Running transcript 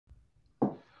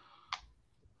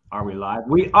Are we live?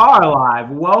 We are live.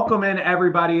 Welcome in,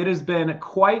 everybody. It has been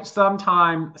quite some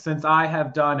time since I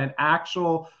have done an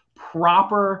actual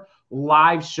proper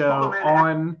live show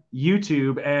on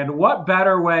YouTube. And what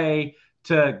better way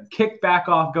to kick back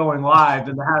off going live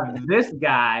than to have this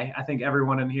guy? I think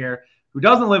everyone in here who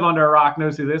doesn't live under a rock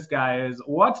knows who this guy is.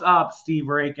 What's up, Steve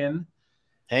Raiken?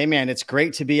 Hey, man, it's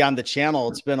great to be on the channel.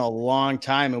 It's been a long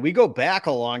time, and we go back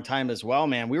a long time as well,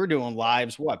 man. We were doing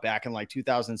lives, back in like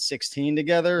 2016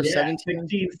 together, yeah, 17?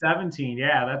 16, 17.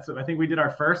 Yeah, I think we did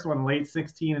our first one late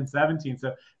 16 and 17.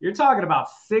 So you're talking about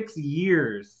 6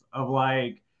 years of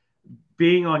like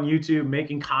being on YouTube,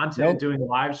 making content, doing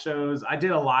live shows. I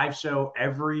did a live show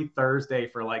every Thursday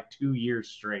for like 2 years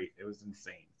straight. It was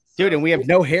insane. Dude, and we have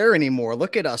no hair anymore.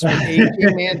 Look at us. We're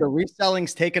aging, man. The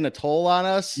reselling's taking a toll on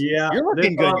us. Yeah. You're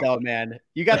looking good, though, man.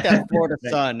 You got that Florida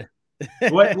sun.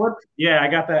 what? Yeah, I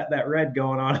got that red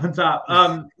going on top.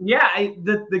 Yeah,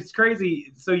 it's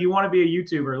crazy. So you want to be a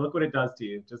YouTuber. Look what it does to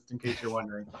you, just in case you're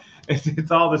wondering.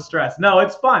 It's all the stress. No,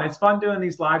 it's fun. It's fun doing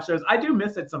these live shows. I do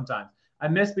miss it sometimes. I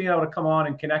miss being able to come on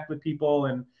and connect with people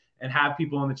and have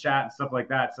people in the chat and stuff like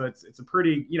that. So it's a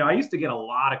pretty, I used to get a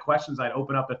lot of questions. I'd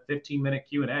open up a 15-minute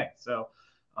Q&A. So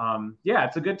yeah,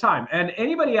 it's a good time. And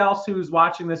anybody else who's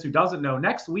watching this who doesn't know,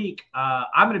 next week,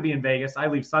 I'm going to be in Vegas. I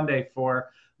leave Sunday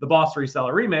for the Boss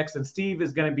Reseller Remix, and Steve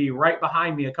is going to be right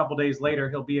behind me a couple days later.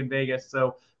 He'll be in Vegas.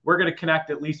 So we're going to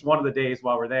connect at least one of the days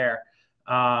while we're there.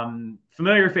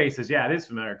 Familiar faces. Yeah, it is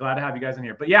familiar. Glad to have you guys in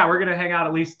here. But yeah, we're going to hang out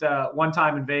at least one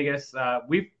time in Vegas.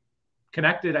 We've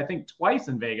connected, I think, twice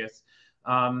in Vegas.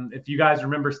 If you guys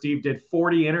remember, Steve did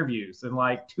 40 interviews in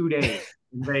like 2 days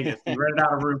in Vegas. He rented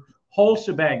out a room, whole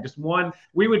shebang, just one.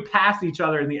 We would pass each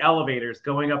other in the elevators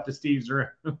going up to Steve's room.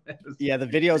 Yeah, the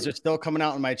videos are still coming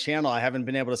out on my channel. I haven't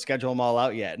been able to schedule them all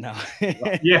out yet. No.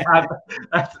 Yeah,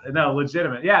 that's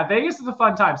legitimate. Yeah, Vegas is a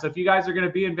fun time. So if you guys are going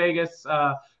to be in Vegas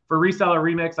for Reseller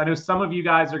Remix, I know some of you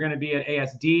guys are going to be at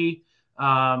ASD.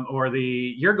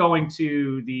 You're going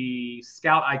to the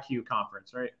Scout IQ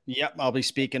conference, right? Yep, I'll be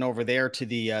speaking over there to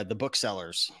the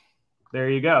booksellers. There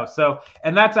you go. So,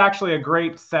 and that's actually a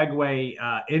great segue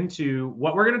into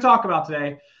what we're going to talk about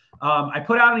today. I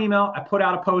put out an email, I put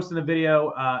out a post in a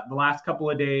video the last couple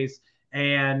of days,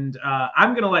 and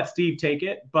I'm going to let Steve take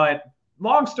it. But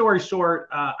long story short,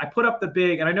 I put up the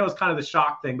big, and I know it's kind of the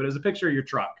shock thing, but it was a picture of your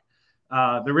truck,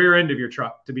 the rear end of your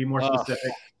truck, to be more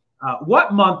specific.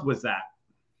 What month was that?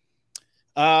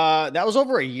 That was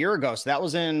over a year ago. So that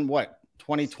was in what,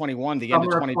 2021, the end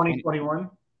of 2021.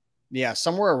 Yeah,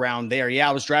 somewhere around there. Yeah,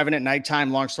 I was driving at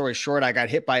nighttime. Long story short, I got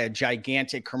hit by a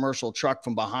gigantic commercial truck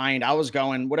from behind. I was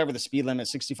going whatever the speed limit,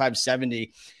 65,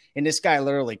 70. And this guy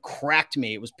literally cracked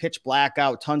me. It was pitch black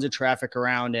out, tons of traffic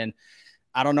around. And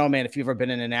I don't know, man, if you've ever been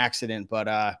in an accident,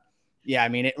 but yeah, I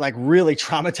mean, it like really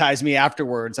traumatized me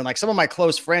afterwards. And like some of my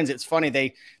close friends, it's funny,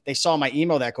 they saw my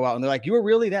email that go out and they're like, you were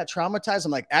really that traumatized?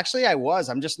 I'm like, actually I was.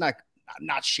 I'm just not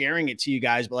sharing it to you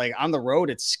guys, but like on the road,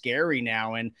 it's scary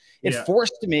now. And it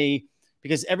forced me,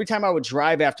 because every time I would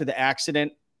drive after the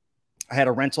accident, I had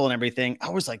a rental and everything. I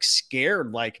was like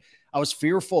scared. Like I was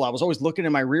fearful. I was always looking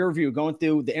in my rear view, going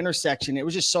through the intersection. It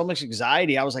was just so much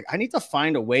anxiety. I was like, I need to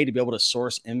find a way to be able to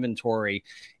source inventory.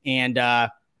 And,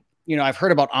 I've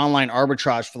heard about online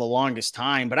arbitrage for the longest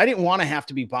time, but I didn't want to have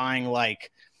to be buying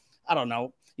like, I don't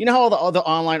know. You know how all the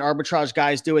online arbitrage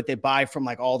guys do it? They buy from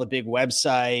like all the big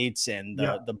websites and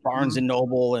the Barnes and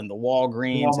Noble and the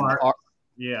Walgreens and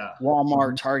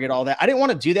Walmart, Target, all that. I didn't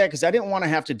want to do that because I didn't want to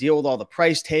have to deal with all the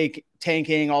price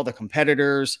tanking, all the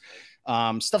competitors.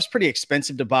 Stuff's pretty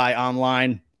expensive to buy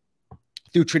online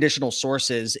through traditional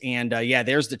sources. And yeah,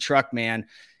 there's the truck, man.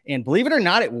 And believe it or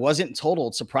not, it wasn't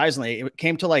totaled. Surprisingly, it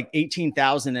came to like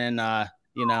 18,000 and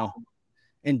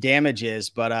in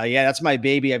damages. But yeah, that's my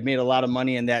baby. I've made a lot of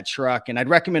money in that truck, and I'd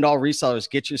recommend all resellers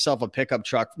get yourself a pickup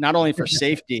truck, not only for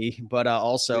safety, but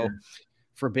also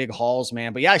for big hauls,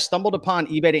 man. But yeah, I stumbled upon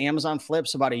eBay to Amazon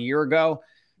flips about a year ago.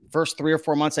 First 3 or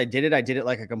 4 months I did it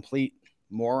like a complete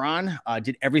moron.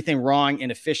 Did everything wrong,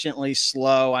 inefficiently,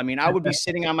 slow. I mean, I would be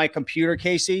sitting on my computer,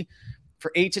 Casey,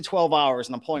 for 8 to 12 hours,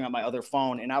 and I'm pulling out my other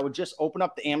phone, and I would just open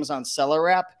up the Amazon seller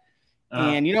app.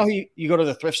 And you know, you go to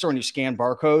the thrift store and you scan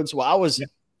barcodes. Well, I was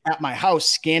at my house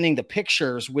scanning the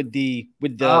pictures with the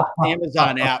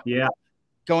Amazon app,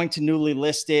 going to newly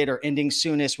listed or ending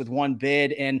soonest with one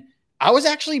bid. And I was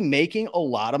actually making a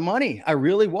lot of money. I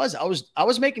really was. I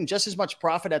was making just as much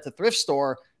profit at the thrift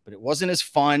store, but it wasn't as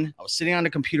fun. I was sitting on the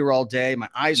computer all day. My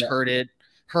eyes hurt.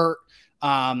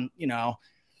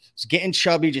 Was getting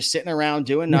chubby, just sitting around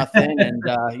doing nothing. And,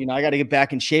 I got to get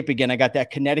back in shape again. I got that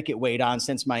Connecticut weight on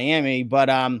since Miami. But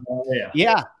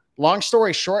yeah, long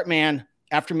story short, man,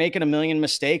 after making a million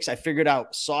mistakes, I figured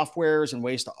out softwares and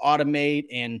ways to automate.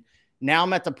 And now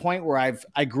I'm at the point where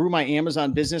I grew my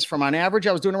Amazon business from, on average,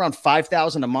 I was doing around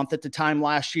 5,000 a month at the time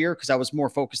last year, because I was more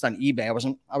focused on eBay.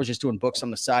 I was just doing books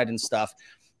on the side and stuff,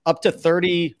 up to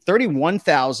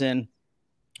 31,000,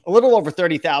 a little over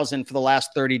 30,000 for the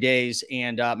last 30 days.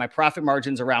 And my profit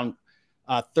margin's around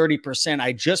 30%.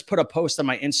 I just put a post on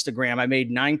my Instagram. I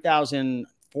made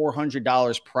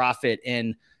 $9,400 profit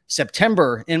in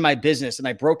September in my business. And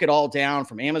I broke it all down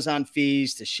from Amazon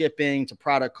fees to shipping to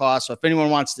product costs. So if anyone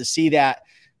wants to see that,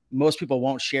 most people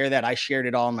won't share that. I shared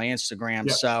it all on my Instagram.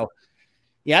 Yep. So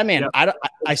yeah, man, yep.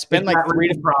 I spend like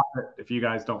Raiken Profits. If you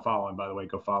guys don't follow him, by the way,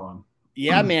 go follow him.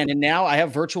 Yeah, man. And now I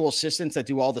have virtual assistants that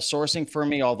do all the sourcing for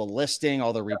me, all the listing,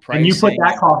 all the repricing. And you put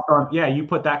that cost on. Yeah, you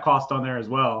put that cost on there as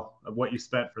well of what you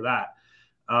spent for that.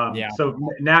 So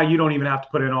now you don't even have to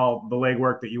put in all the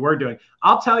legwork that you were doing.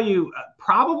 I'll tell you,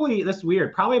 probably, this is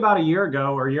weird, probably about a year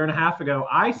ago or a year and a half ago,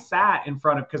 I sat in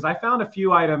front of, because I found a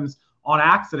few items on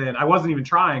accident. I wasn't even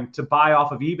trying to buy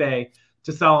off of eBay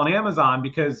to sell on Amazon,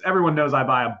 because everyone knows I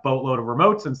buy a boatload of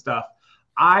remotes and stuff.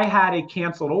 I had a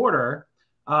canceled order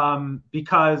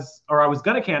because, or I was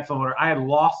going to cancel an order. I had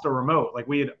lost a remote. Like,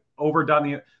 we had overdone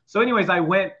the, so anyways, I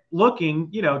went looking,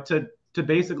 you know, to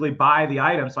basically buy the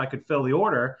item so I could fill the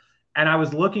order. And I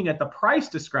was looking at the price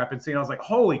discrepancy and I was like,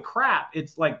 holy crap,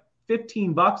 it's like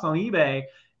 15 bucks on eBay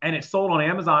and it sold on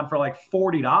Amazon for like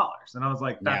 $40. And I was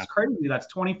like, that's crazy. That's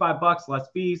 25 bucks less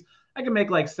fees. I can make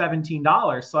like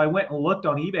 $17. So I went and looked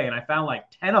on eBay and I found like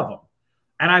 10 of them.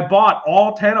 And I bought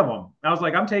all 10 of them. I was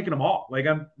like, I'm taking them all. Like,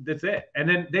 that's it. And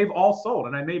then they've all sold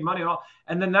and I made money on all.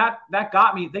 And then that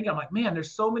got me thinking, I'm like, man,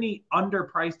 there's so many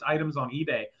underpriced items on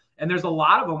eBay. And there's a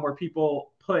lot of them where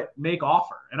people make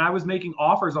offer. And I was making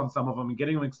offers on some of them and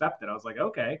getting them accepted. I was like,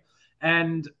 okay.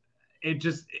 And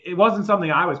it wasn't something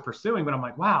I was pursuing, but I'm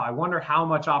like, wow, I wonder how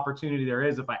much opportunity there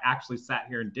is if I actually sat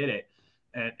here and did it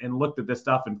and looked at this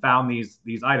stuff and found these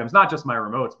items, not just my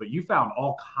remotes, but you found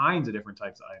all kinds of different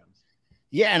types of items.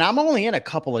 Yeah. And I'm only in a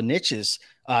couple of niches,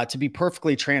 to be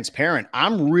perfectly transparent.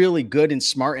 I'm really good and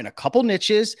smart in a couple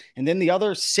niches. And then the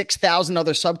other 6,000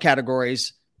 other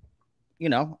subcategories, you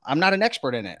know, I'm not an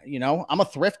expert in it. You know, I'm a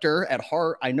thrifter at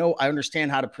heart. I understand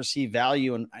how to perceive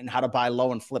value and how to buy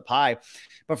low and flip high.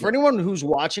 But for anyone who's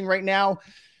watching right now,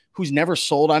 who's never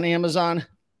sold on Amazon,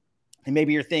 and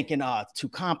maybe you're thinking, it's too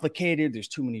complicated, there's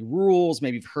too many rules,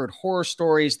 maybe you've heard horror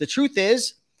stories. The truth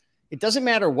is, it doesn't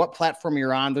matter what platform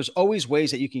you're on. There's always ways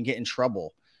that you can get in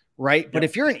trouble, right? Yep. But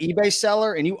if you're an eBay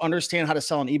seller and you understand how to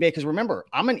sell on eBay, because remember,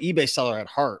 I'm an eBay seller at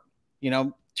heart, you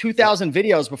know, 2,000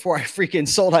 videos before I freaking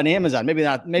sold on Amazon, maybe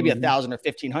 1,000 or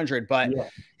 1,500. But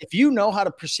if you know how to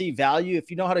perceive value,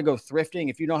 if you know how to go thrifting,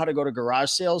 if you know how to go to garage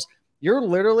sales, you're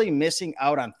literally missing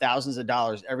out on thousands of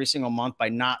dollars every single month by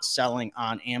not selling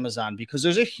on Amazon, because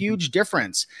there's a huge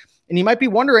difference. And you might be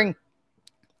wondering,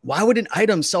 why would an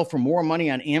item sell for more money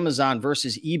on Amazon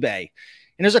versus eBay?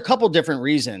 And there's a couple different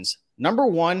reasons. Number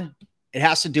one, it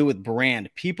has to do with brand.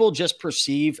 People just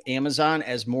perceive Amazon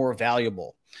as more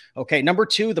valuable. Okay. Number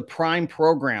two, the Prime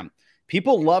program.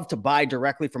 People love to buy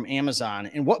directly from Amazon.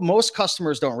 And what most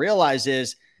customers don't realize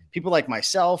is people like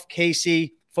myself,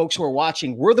 Casey, folks who are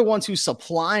watching, we're the ones who's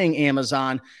supplying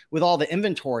Amazon with all the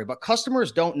inventory, but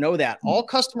customers don't know that. All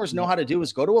customers know how to do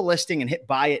is go to a listing and hit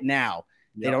buy it now.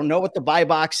 They don't know what the buy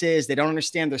box is. They don't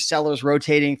understand their sellers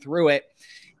rotating through it.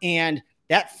 And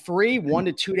that free 1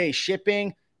 to 2 day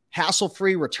shipping,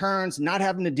 hassle-free returns, not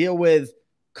having to deal with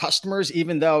customers,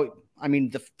 even though, I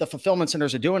mean, the fulfillment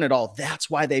centers are doing it all. That's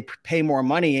why they pay more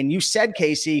money. And you said,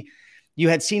 Casey, you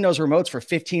had seen those remotes for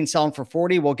 15 selling for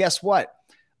 40. Well, guess what?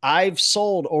 I've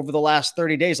sold over the last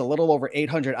 30 days a little over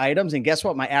 800 items. And guess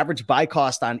what? My average buy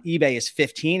cost on eBay is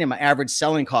 15 and my average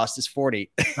selling cost is 40.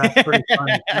 That's pretty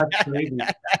funny. That's crazy.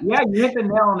 Yeah, you hit the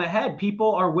nail on the head.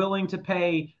 People are willing to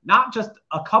pay not just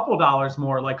a couple dollars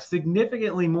more, like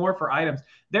significantly more for items.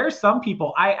 There's some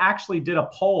people, I actually did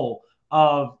a poll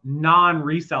of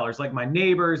non-resellers, like my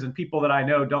neighbors and people that I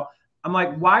know don't. I'm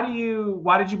like, why did you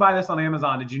buy this on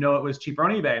Amazon? Did you know it was cheaper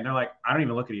on eBay? And they're like, I don't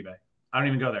even look at eBay. I don't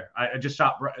even go there. I just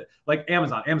shop like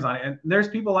Amazon. And there's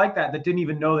people like that didn't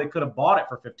even know they could have bought it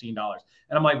for $15.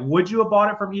 And I'm like, would you have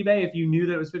bought it from eBay if you knew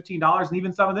that it was $15? And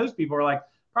even some of those people were like,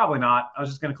 probably not. I was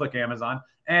just going to click Amazon.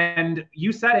 And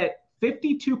you said it,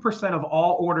 52% of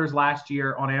all orders last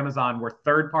year on Amazon were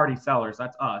third-party sellers.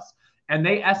 That's us. And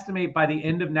they estimate by the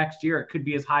end of next year, it could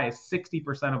be as high as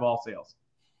 60% of all sales.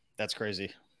 That's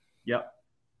crazy. Yep.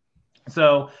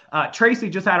 So Tracy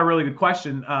just had a really good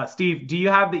question. Steve, do you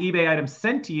have the eBay item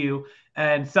sent to you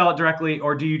and sell it directly,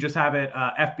 or do you just have it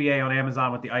FBA on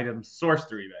Amazon with the items sourced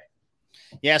through eBay?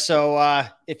 Yeah. So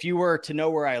if you were to know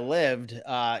where I lived,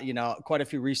 quite a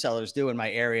few resellers do in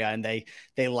my area, and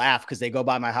they laugh because they go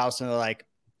by my house and they're like,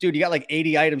 dude, you got like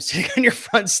 80 items sitting on your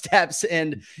front steps.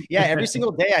 And yeah, every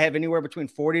single day I have anywhere between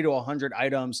 40 to 100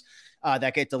 items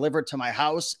that get delivered to my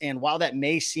house. And while that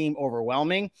may seem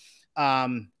overwhelming,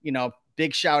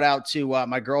 big shout out to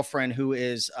my girlfriend who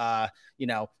is,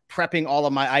 prepping all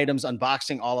of my items,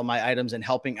 unboxing all of my items, and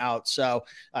helping out. So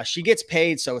she gets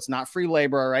paid, so it's not free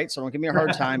labor, all right? So don't give me a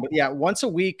hard time. But yeah, once a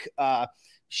week,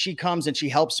 she comes and she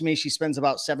helps me. She spends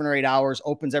about 7 or 8 hours,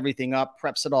 opens everything up,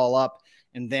 preps it all up,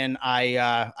 and then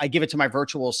I give it to my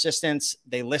virtual assistants.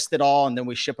 They list it all, and then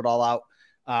we ship it all out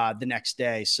the next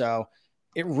day. So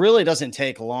it really doesn't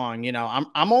take long.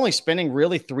 I'm only spending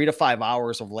really 3 to 5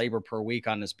 hours of labor per week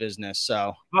on this business.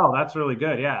 So, oh, that's really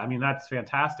good. Yeah. I mean, that's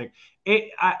fantastic.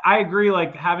 I agree.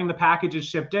 Like having the packages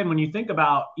shipped in, when you think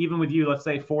about, even with you, let's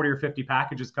say 40 or 50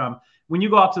 packages come, when you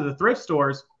go out to the thrift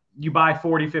stores, you buy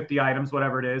 40, 50 items,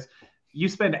 whatever it is. You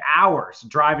spend hours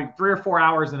driving, 3 or 4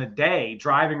 hours in a day,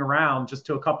 driving around just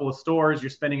to a couple of stores. You're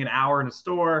spending an hour in a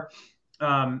store.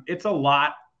 It's a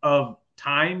lot of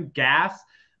time, gas.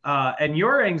 And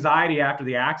your anxiety after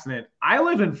the accident, I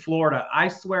live in Florida. I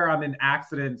swear I'm in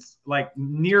accidents, like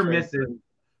near misses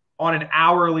on an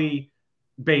hourly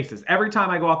basis. Every time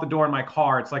I go out the door in my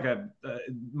car, it's like a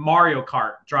Mario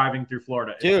Kart driving through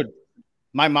Florida. Dude,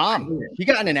 my mom, she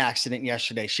got in an accident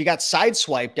yesterday. She got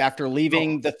sideswiped after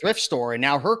leaving the thrift store, and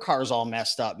now her car's all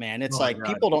messed up, man. It's like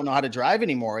people don't know how to drive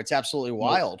anymore. It's absolutely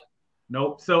wild.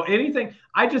 Nope. So anything,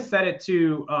 I just said it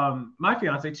to my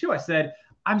fiance too. I said,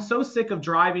 I'm so sick of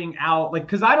driving out, like,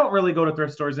 because I don't really go to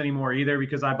thrift stores anymore either,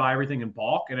 because I buy everything in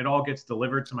bulk and it all gets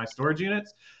delivered to my storage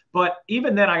units. But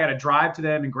even then, I got to drive to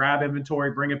them and grab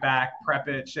inventory, bring it back, prep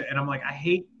it. And I'm like, I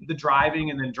hate the driving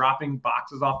and then dropping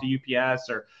boxes off to UPS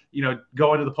or,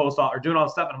 going to the post office or doing all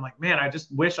this stuff. And I'm like, man, I just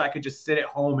wish I could just sit at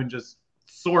home and just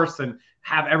source and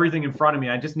have everything in front of me.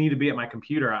 I just need to be at my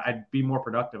computer. I'd be more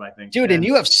productive, I think. Dude, and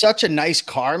you have such a nice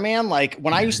car, man. Like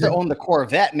when I used to own the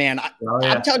Corvette, man,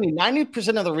 I'm telling you,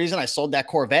 90% of the reason I sold that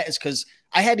Corvette is because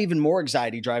I had even more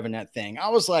anxiety driving that thing. I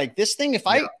was like, this thing, if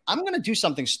I'm going to do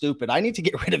something stupid, I need to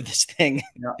get rid of this thing.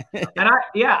 And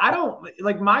I don't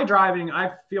like my driving.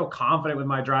 I feel confident with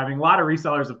my driving. A lot of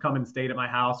resellers have come and stayed at my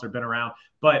house or been around,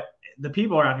 but the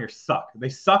people around here suck. They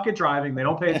suck at driving. They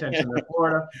don't pay attention. They're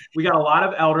Florida. We got a lot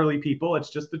of elderly people. It's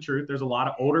just the truth. There's a lot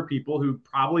of older people who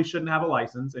probably shouldn't have a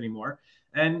license anymore.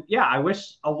 And yeah, I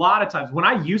wish a lot of times when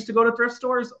I used to go to thrift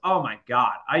stores, oh my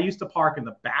God, I used to park in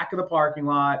the back of the parking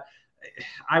lot.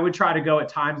 I would try to go at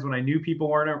times when I knew people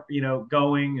weren't,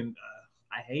 going, and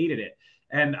I hated it.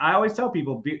 And I always tell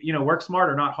people, work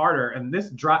smarter, not harder. And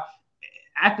this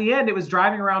at the end, it was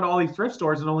driving around all these thrift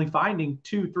stores and only finding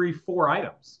 2, 3, 4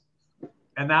 items.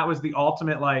 And that was the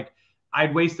ultimate, like,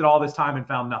 I'd wasted all this time and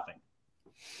found nothing.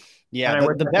 Yeah,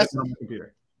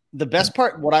 the best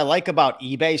part, what I like about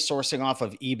eBay, sourcing off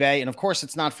of eBay, and of course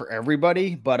it's not for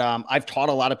everybody, but I've taught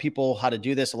a lot of people how to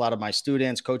do this, a lot of my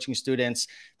students, coaching students.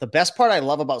 The best part I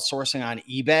love about sourcing on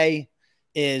eBay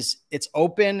is it's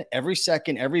open every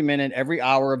second, every minute, every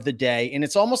hour of the day. And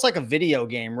it's almost like a video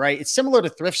game, right? It's similar to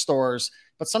thrift stores,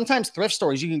 but sometimes thrift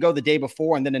stores, you can go the day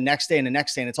before and then the next day and the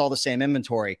next day, and it's all the same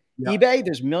inventory. Yeah. eBay,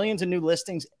 there's millions of new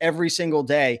listings every single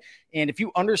day. And if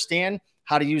you understand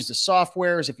how to use the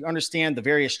softwares, if you understand the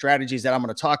various strategies that I'm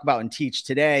going to talk about and teach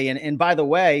today. And by the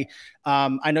way,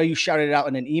 I know you shouted it out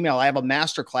in an email. I have a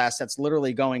masterclass that's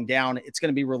literally going down. It's going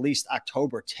to be released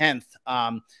October 10th.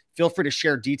 Feel free to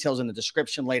share details in the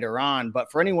description later on. But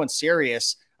for anyone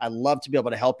serious, I'd love to be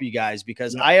able to help you guys,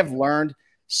 because I have learned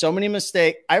so many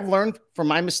mistakes. I've learned from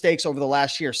my mistakes over the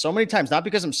last year so many times, not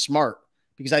because I'm smart,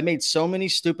 because I made so many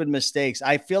stupid mistakes.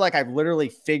 I feel like I've literally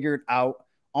figured out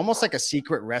almost like a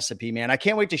secret recipe, man. I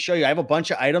can't wait to show you. I have a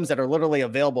bunch of items that are literally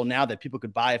available now that people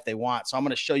could buy if they want. So I'm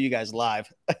going to show you guys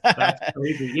live. That's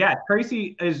crazy. Yeah.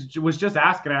 Tracy was just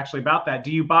asking actually about that.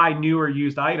 Do you buy new or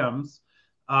used items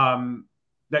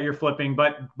that you're flipping?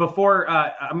 But before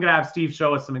I'm going to have Steve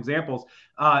show us some examples.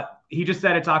 He just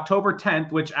said it's October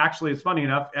 10th, which actually is funny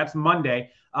enough. That's Monday.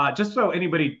 Just so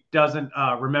anybody doesn't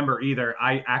remember either,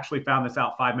 I actually found this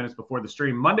out 5 minutes before the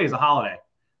stream. Monday's a holiday.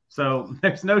 So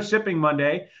there's no shipping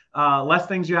Monday, less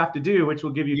things you have to do, which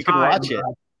will give you time. Can watch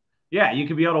it. Yeah, you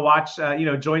can be able to watch,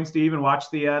 join Steve and watch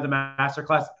the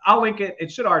masterclass. I'll link it.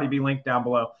 It should already be linked down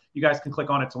below. You guys can click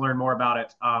on it to learn more about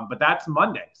it. But that's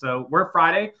Monday. So we're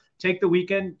Friday. Take the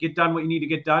weekend, get done what you need to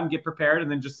get done, get prepared,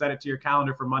 and then just set it to your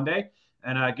calendar for Monday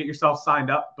and get yourself signed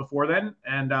up before then.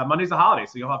 And Monday's a holiday,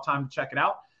 so you'll have time to check it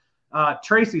out.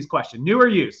 Tracy's question, new or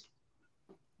used?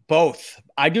 Both.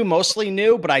 I do mostly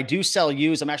new, but I do sell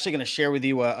used. I'm actually going to share with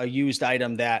you a used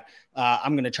item that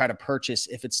I'm going to try to purchase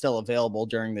if it's still available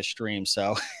during the stream.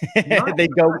 So Nice.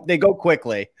 they go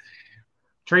quickly.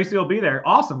 Tracy will be there.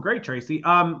 Awesome. Great, Tracy.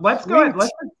 Let's go ahead.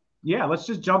 Let's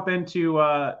just jump into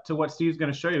to what Steve's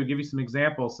going to show you, give you some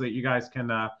examples so that you guys can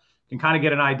kind of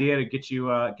get an idea to get you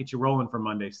rolling for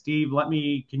Monday. Steve,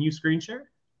 can you screen share?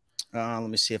 Let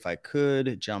me see if I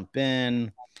could jump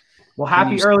in. Well,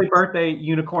 happy early birthday,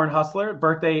 Unicorn Hustler.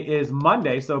 Birthday is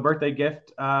Monday, so birthday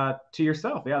gift to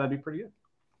yourself. Yeah, that'd be pretty good.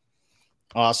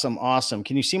 Awesome, awesome.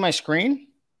 Can you see my screen?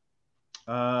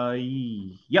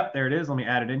 Yep, there it is. Let me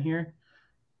add it in here.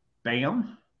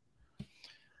 Bam.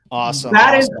 Awesome.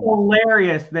 That is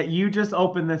hilarious that you just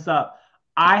opened this up.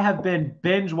 I have been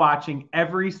binge watching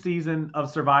every season of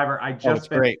Survivor. I just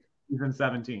finished season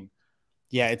 17.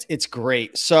 Yeah, it's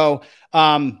great. So,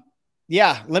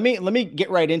 yeah, let me get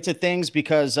right into things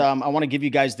because I want to give you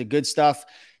guys the good stuff.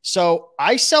 So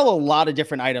I sell a lot of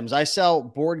different items. I sell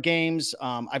board games.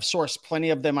 I've sourced plenty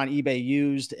of them on eBay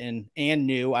used and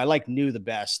new. I like new the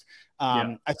best.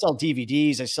 I sell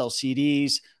DVDs. I sell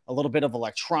CDs, a little bit of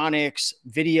electronics,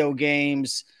 video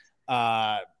games.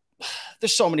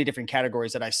 There's so many different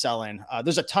categories that I sell in.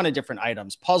 There's a ton of different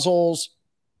items, puzzles,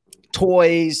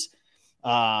 toys,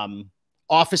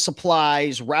 office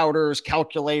supplies, routers,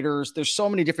 calculators. There's so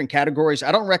many different categories.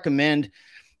 I don't recommend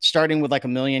starting with like a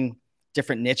million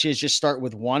different niches. Just start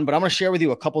with one, but I'm going to share with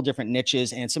you a couple different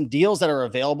niches and some deals that are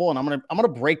available. And I'm going to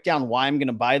break down why I'm going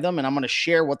to buy them. And I'm going to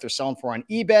share what they're selling for on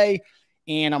eBay.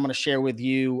 And I'm going to share with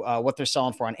you what they're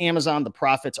selling for on Amazon, the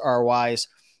profits, ROIs,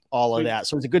 all of that.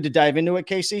 So is it good to dive into it,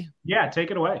 Casey? Yeah,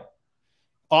 take it away.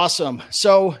 Awesome.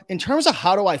 So in terms of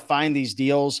how do I find these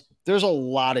deals, there's a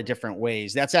lot of different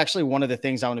ways. That's actually one of the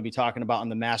things I want to be talking about in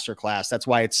the masterclass. That's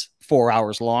why it's 4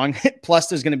 hours long. Plus,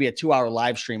 there's going to be a 2-hour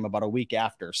live stream about a week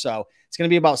after. So it's going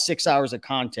to be about 6 hours of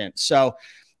content. So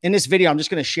in this video, I'm just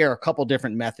going to share a couple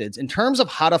different methods. In terms of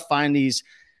how to find these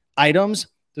items,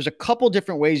 there's a couple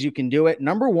different ways you can do it.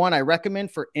 Number one, I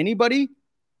recommend for anybody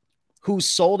who's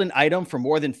sold an item for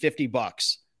more than 50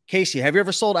 bucks. Casey, have you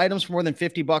ever sold items for more than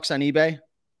 50 bucks on eBay?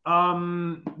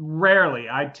 Rarely.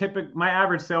 My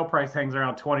average sale price hangs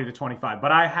around 20 to 25,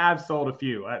 but I have sold a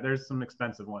few. There's some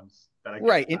expensive ones that I get.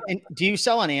 Right. And do you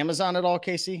sell on Amazon at all,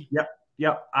 Casey?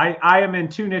 Yep. I am in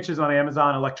 2 niches on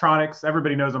Amazon. Electronics.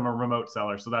 Everybody knows I'm a remote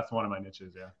seller, so that's one of my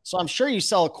niches. Yeah. So I'm sure you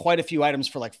sell quite a few items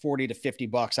for like 40 to 50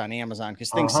 bucks on Amazon because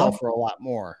things sell for a lot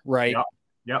more, right?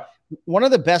 Yep. One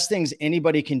of the best things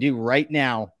anybody can do right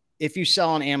now, if you sell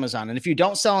on Amazon, and if you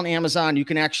don't sell on Amazon, you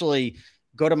can actually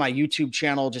go to my YouTube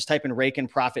channel, just type in Raiken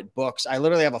Profit Books. I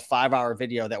literally have a 5-hour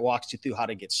video that walks you through how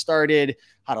to get started,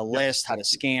 how to list, how to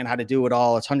scan, how to do it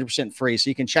all. It's 100% free. So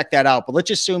you can check that out. But let's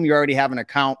assume you already have an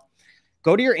account.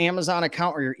 Go to your Amazon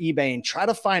account or your eBay and try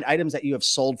to find items that you have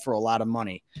sold for a lot of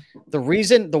money. The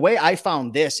way I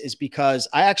found this is because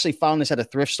I actually found this at a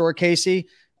thrift store, Casey,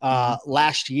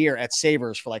 last year at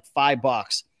Savers for like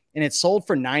 $5. And it sold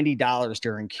for $90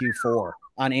 during Q4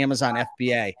 on Amazon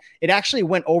FBA. It actually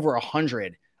went over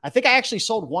 100. I think I actually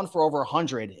sold one for over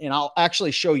 100, and I'll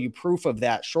actually show you proof of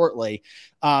that shortly.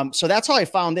 So that's how I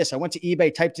found this. I went to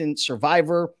eBay, typed in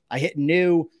Survivor, I hit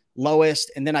new,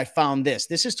 lowest, and then I found this.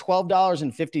 This is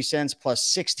 $12.50 plus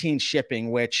 16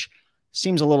 shipping, which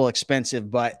seems a little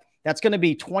expensive, but that's going to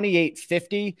be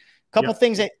 $28.50. Couple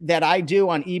things that I do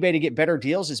on eBay to get better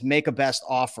deals is make a best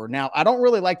offer. Now, I don't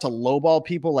really like to lowball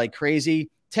people like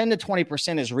crazy. 10 to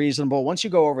 20% is reasonable. Once you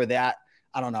go over that,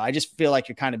 I don't know. I just feel like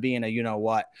you're kind of being a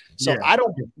you-know-what. So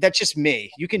that's just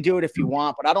me. You can do it if you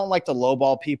want, but I don't like to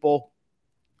lowball people.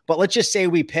 But let's just say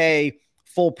we pay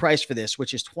full price for this,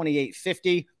 which is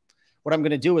 $28.50. What I'm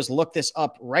going to do is look this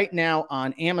up right now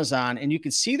on Amazon, and you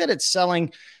can see that it's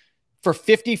selling for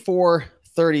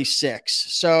 $54.36.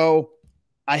 So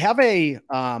I have a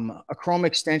Chrome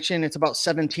extension. It's about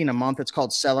 $17 a month. It's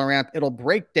called SellerAmp. It'll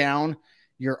break down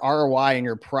your ROI and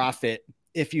your profit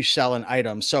if you sell an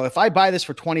item. So if I buy this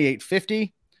for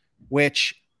 $28.50,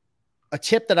 which a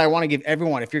tip that I want to give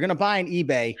everyone, if you're going to buy on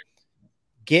eBay,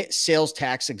 get sales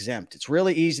tax exempt. It's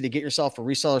really easy to get yourself a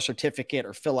reseller certificate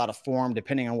or fill out a form,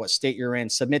 depending on what state you're in.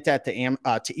 Submit that to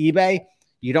eBay.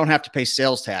 You don't have to pay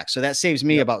sales tax. So that saves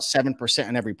me about 7%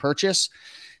 on every purchase.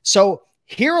 So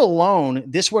here alone,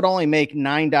 this would only make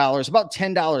 $9, about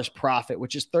 $10 profit,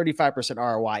 which is 35%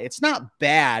 ROI. It's not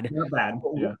bad. Not bad.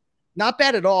 Yeah. Not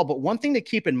bad at all. But one thing to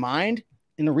keep in mind,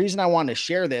 and the reason I wanted to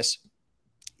share this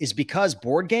is because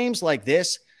board games like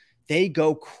this, they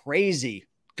go crazy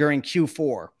during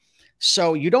Q4.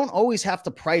 So you don't always have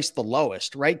to price the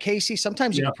lowest, right, Casey?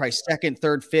 Sometimes you can price second,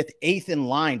 third, fifth, eighth in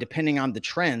line, depending on the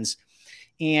trends.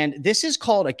 And this is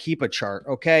called a keep a chart.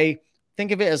 Okay.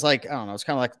 Think of it as like, I don't know, it's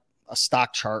kind of like a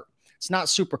stock chart. It's not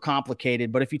super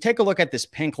complicated, but if you take a look at this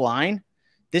pink line,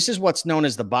 this is what's known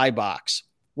as the buy box.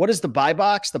 What is the buy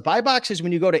box? The buy box is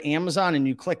when you go to Amazon and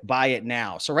you click buy it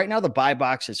now. So right now the buy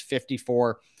box is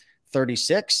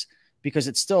 $54.36 because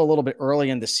it's still a little bit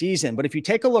early in the season. But if you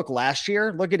take a look last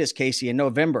year, look at this, Casey, in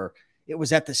November, it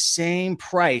was at the same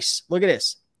price. Look at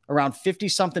this, around 50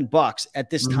 something bucks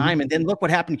at this time. And then look what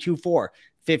happened Q4,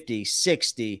 50,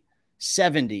 60,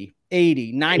 70,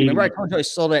 80, 90. Remember I told you I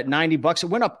sold it at 90 bucks. It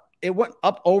went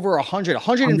up over 100,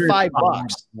 105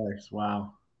 bucks.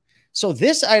 Wow. So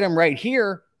this item right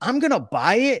here, I'm going to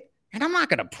buy it and I'm not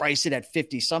going to price it at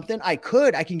 50 something. I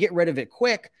can get rid of it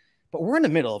quick, but we're in the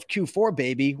middle of Q4,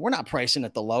 baby. We're not pricing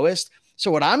at the lowest.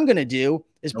 So what I'm going to do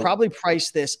is probably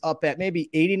price this up at maybe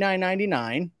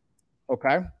 $89.99.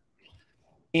 Okay.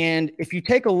 And if you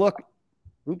take a look,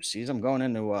 oopsies, I'm going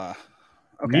into,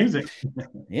 music.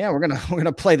 Yeah, we're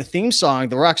gonna play the theme song,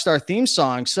 the Rockstar theme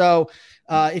song. So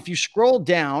if you scroll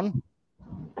down,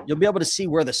 you'll be able to see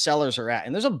where the sellers are at.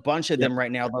 And there's a bunch of them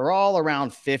right now. They're all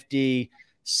around 50,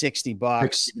 60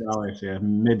 bucks. $60, yeah,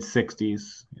 mid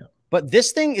 60s. Yeah. But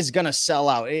this thing is going to sell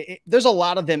out. There's a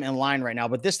lot of them in line right now,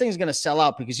 but this thing is going to sell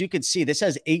out because you could see this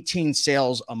has 18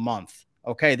 sales a month.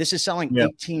 Okay, this is selling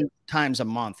 18 times a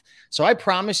month. So I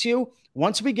promise you,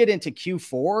 once we get into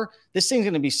Q4, this thing's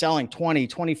going to be selling 20,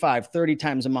 25, 30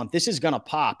 times a month. This is going to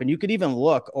pop. And you could even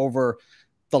look over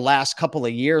the last couple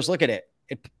of years. Look at it.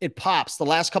 It pops. The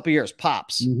last couple of years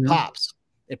pops, pops.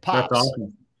 It pops. That's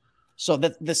awesome. So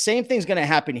the same thing's going to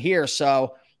happen here.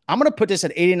 So I'm going to put this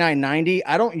at $89.90.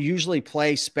 I don't usually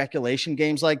play speculation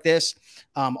games like this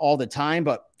all the time,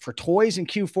 but for toys in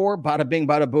Q4, bada bing,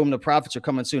 bada boom, the profits are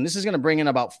coming soon. This is going to bring in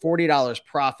about $40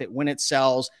 profit when it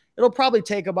sells. It'll probably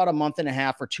take about a month and a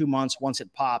half or 2 months once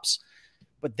it pops.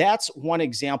 But that's one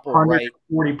example, right?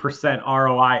 40%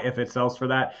 ROI if it sells for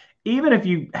that. Even if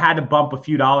you had to bump a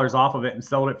few dollars off of it and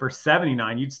sold it for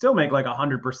 $79, you'd still make like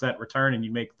 100% return and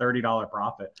you make $30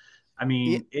 profit. I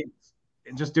mean, it's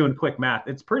just doing quick math.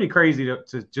 It's pretty crazy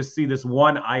to just see this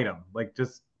one item. Like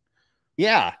just.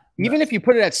 Yeah. Even if you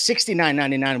put it at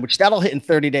 $69.99, which that'll hit in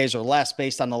 30 days or less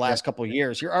based on the last couple of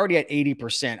years, you're already at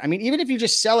 80%. I mean, even if you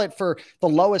just sell it for the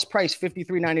lowest price,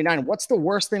 $53.99, what's the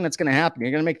worst thing that's going to happen? You're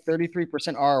going to make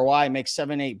 33% ROI, make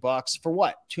 $7-8 for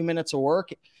what? 2 minutes of work?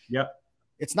 Yep.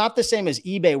 It's not the same as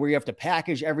eBay where you have to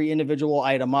package every individual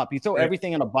item up. You throw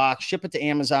everything in a box, ship it to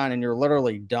Amazon, and you're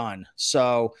literally done.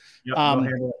 So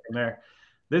handle it from there.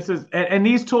 This is and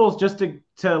these tools, just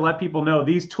to let people know,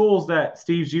 these tools that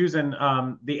Steve's using,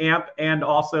 the AMP and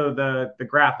also the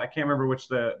graph. I can't remember which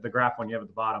the graph one you have at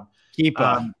the bottom.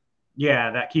 Keepa.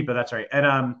 Yeah, that Keepa, that's right.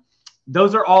 And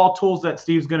those are all tools that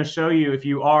Steve's going to show you if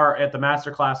you are at the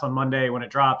masterclass on Monday when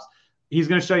it drops. He's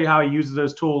going to show you how he uses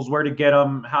those tools, where to get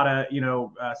them, how to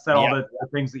set all the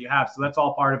things that you have. So that's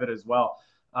all part of it as well.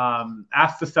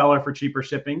 Ask the seller for cheaper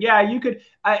shipping. Yeah, you could.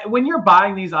 When you're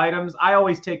buying these items, I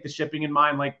always take the shipping in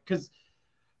mind, like, because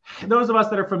those of us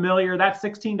that are familiar, that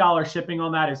 $16 shipping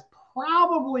on that is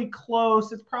probably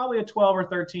close. It's probably a $12 or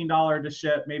 $13 to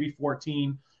ship, maybe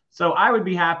 $14. So I would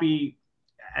be happy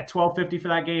at $12.50 for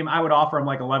that game. I would offer them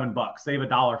like $11, save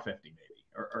 $1.50 maybe,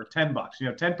 or $10.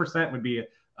 10% would be a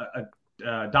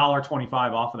 $1.25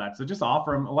 off of that. So just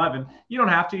offer them 11. You don't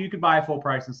have to. You could buy a full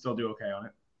price and still do okay on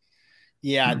it.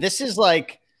 Yeah, this is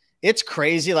like, it's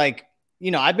crazy. Like,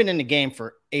 I've been in the game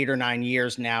for 8 or 9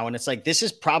 years now, and it's like, this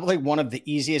is probably one of the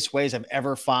easiest ways I've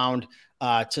ever found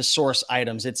to source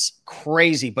items. It's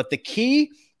crazy. But the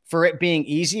key for it being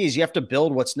easy is you have to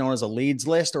build what's known as a leads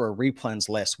list or a replens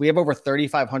list. We have over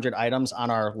 3,500 items on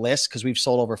our list because we've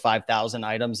sold over 5,000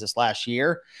 items this last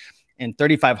year. And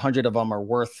 3,500 of them are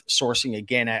worth sourcing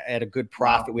again at a good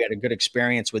profit. Wow. We had a good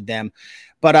experience with them.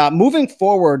 But moving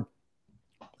forward,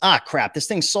 crap, this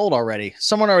thing sold already.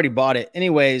 Someone already bought it.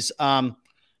 Anyways,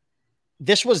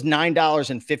 this was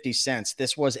 $9.50.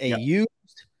 This was a used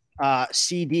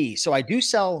CD. So I do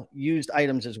sell used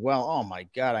items as well. Oh my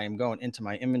God, I am going into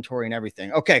my inventory and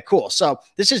everything. Okay, cool. So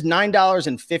this is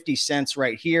 $9.50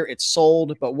 right here. It's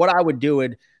sold. But what I would do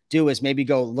is maybe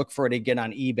go look for it again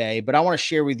on eBay. But I want to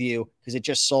share with you because it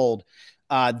just sold.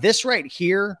 This right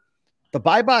here, the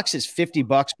buy box is $50,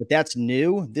 but that's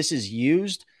new. This is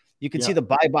used. You can see the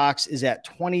buy box is at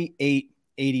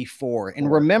 $28.84.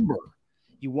 And remember,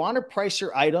 you want to price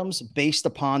your items based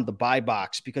upon the buy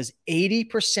box because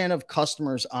 80% of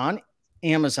customers on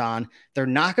Amazon, they're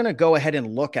not going to go ahead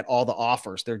and look at all the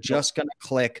offers. They're just going to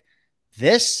click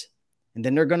this, and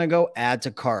then they're going to go add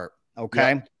to cart.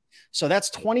 Okay. So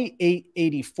that's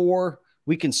 $28.84.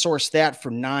 we can source that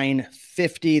for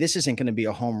 $9.50. This isn't going to be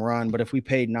a home run, but if we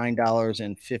paid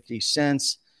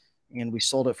 $9.50 and we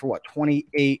sold it for what,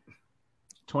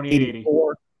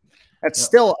 $28.84, that's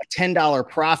still a $10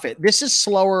 profit. This is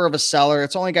slower of a seller.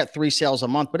 It's only got 3 sales a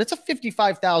month, but it's a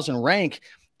 55,000 rank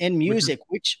in music,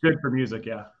 which good for music.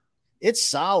 Yeah. It's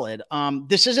solid.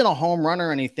 This isn't a home run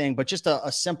or anything, but just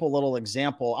a simple little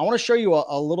example. I want to show you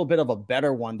a little bit of a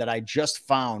better one that I just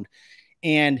found.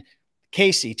 And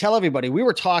Casey, tell everybody, we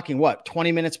were talking, what,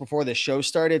 20 minutes before the show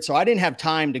started. So I didn't have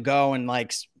time to go and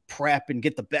like prep and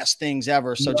get the best things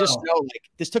ever. So just know, like,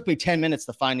 this took me 10 minutes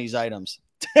to find these items.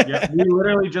 Yeah, we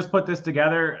literally just put this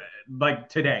together like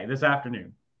today, this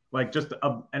afternoon, like just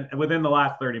and within the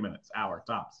last 30 minutes, hour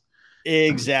tops.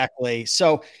 Exactly.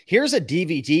 So here's a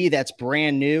DVD that's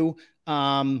brand new.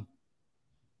 There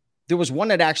was one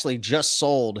that actually just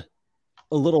sold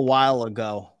a little while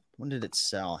ago. When did it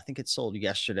sell? I think it sold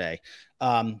yesterday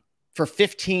for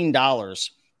 $15.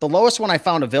 The lowest one I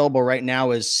found available right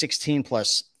now is 16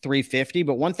 plus 350.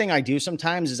 But one thing I do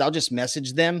sometimes is I'll just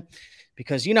message them,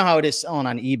 because you know how it is selling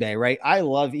on eBay, right? I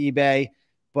love eBay,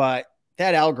 but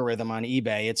that algorithm on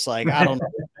eBay, it's like, I don't know.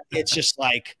 It's just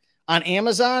like, on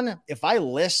Amazon, if I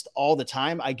list all the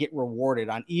time, I get rewarded.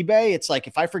 On eBay, it's like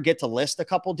if I forget to list a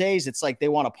couple days, it's like they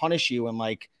want to punish you. And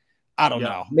like, I don't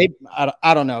know. Maybe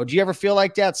I don't know. Do you ever feel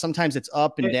like that? Sometimes it's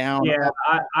up and down. Yeah,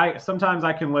 I sometimes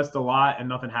I can list a lot and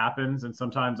nothing happens, and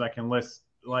sometimes I can list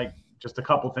like just a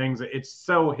couple things. It's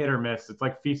so hit or miss. It's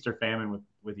like feast or famine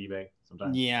with eBay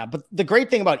sometimes. Yeah, but the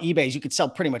great thing about eBay is you could sell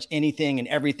pretty much anything and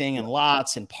everything and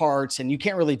lots and parts, and you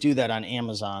can't really do that on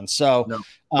Amazon. So,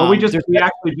 but we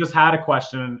actually just had a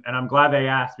question, and I'm glad they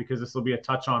asked, because this will be a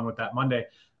touch on with that Monday.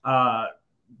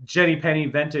 Jenny Penny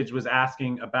Vintage was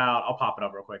asking about, I'll pop it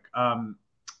up real quick,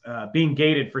 being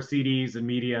gated for CDs and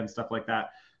media and stuff like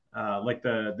that, like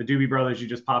the Doobie Brothers you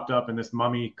just popped up in this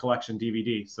Mummy Collection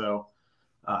DVD. So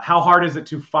how hard is it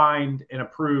to find an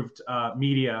approved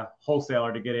media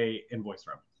wholesaler to get a invoice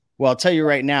from? Well, I'll tell you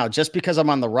right now, just because I'm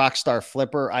on the Rockstar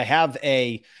Flipper, I have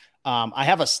a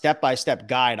step-by-step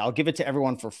guide. I'll give it to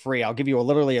everyone for free. I'll give you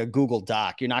literally a Google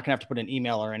Doc. You're not gonna have to put an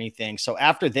email or anything. So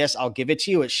after this, I'll give it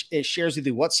to you. It shares with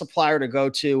you what supplier to go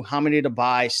to, how many to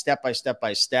buy, step by step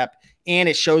by step, and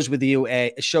it shows with you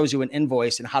it shows you an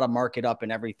invoice and how to mark it up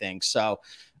and everything. So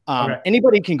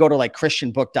anybody can go to like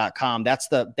christianbook.com. That's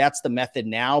the method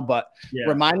now, but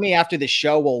remind me after the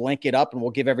show, we'll link it up and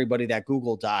we'll give everybody that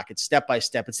Google Doc. It's step by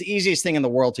step. It's the easiest thing in the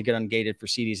world to get ungated for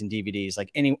CDs and DVDs.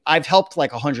 Like I've helped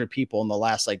like 100 people in the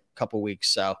last like couple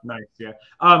weeks. So nice. Yeah.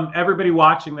 Everybody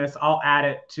watching this, I'll add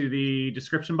it to the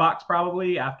description box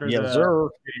probably after the video.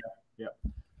 Yeah.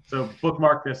 So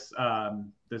bookmark this,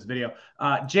 this video.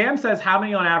 Jam says, how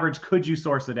many on average could you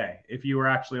source a day if you were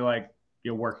actually like,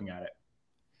 working at it?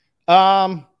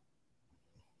 By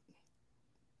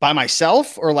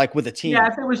myself or like with a team?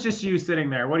 Yeah, if it was just you sitting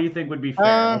there, what do you think would be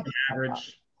fair?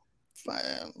 Average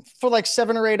for like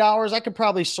 7 or 8 hours, I could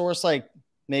probably source like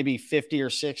maybe 50 or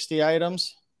 60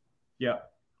 items. Yeah.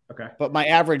 Okay. But my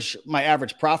average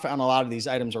profit on a lot of these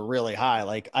items are really high.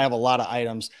 Like I have a lot of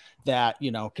items that,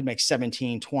 could make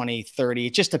 17, 20, 30.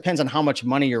 It just depends on how much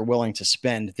money you're willing to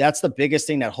spend. That's the biggest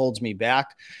thing that holds me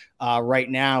back right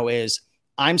now is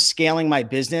I'm scaling my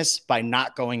business by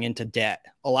not going into debt.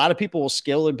 A lot of people will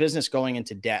scale their business going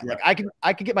into debt. Yeah. Like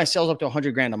I could get my sales up to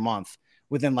 100 grand a month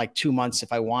within like 2 months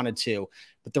if I wanted to.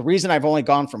 But the reason I've only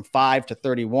gone from 5 to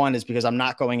 31 is because I'm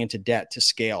not going into debt to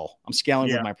scale. I'm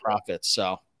scaling with my profits.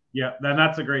 So yeah, then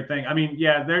that's a great thing. I mean,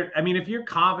 if you're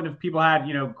confident, if people had,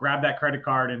 grab that credit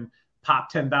card and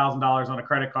pop $10,000 on a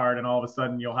credit card and all of a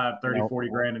sudden you'll have 30, 40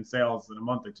 grand in sales in a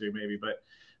month or two, maybe. But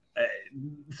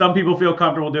some people feel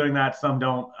comfortable doing that. Some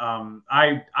don't.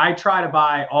 I try to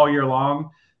buy all year long,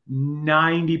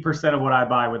 90% of what I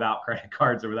buy without credit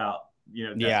cards or without,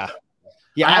 debt stuff.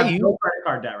 Yeah. I have no credit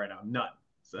card debt right now. None.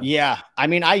 So. Yeah. I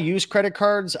mean, I use credit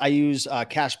cards. I use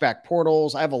cashback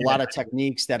portals. I have a lot of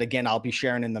techniques that, again, I'll be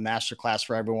sharing in the masterclass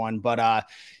for everyone. But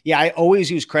I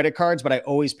always use credit cards, but I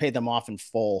always pay them off in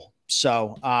full.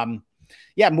 So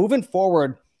moving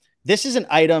forward, this is an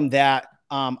item that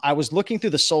I was looking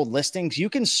through the sold listings. You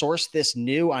can source this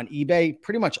new on eBay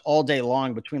pretty much all day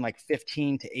long between like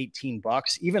 15 to 18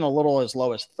 bucks, even a little as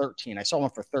low as 13. I saw one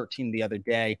for 13 the other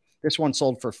day. This one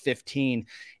sold for 15.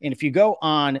 And if you go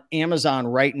on Amazon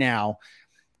right now,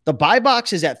 the buy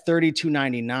box is at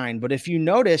 $32.99. But if you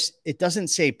notice, it doesn't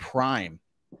say Prime.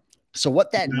 So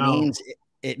what that means,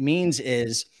 it means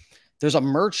is there's a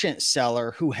merchant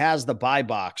seller who has the buy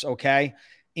box. Okay.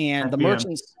 And the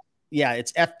merchants,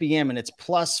 it's FBM and it's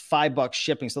plus $5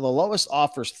 shipping. So the lowest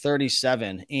offer is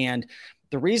 37. And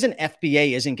The reason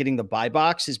FBA isn't getting the buy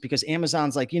box is because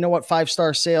Amazon's like, you know what,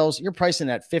 5-star sales, you're pricing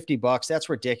at $50. That's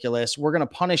ridiculous. We're going to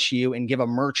punish you and give a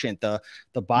merchant the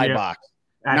buy box.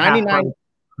 At 99.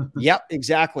 Yep,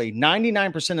 exactly.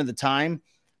 99% of the time,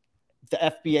 the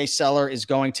FBA seller is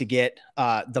going to get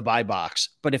the buy box.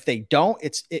 But if they don't,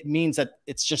 it means that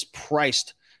it's just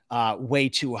priced way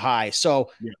too high.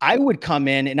 So I would come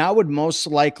in and I would most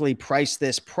likely price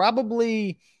this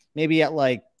probably maybe at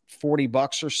like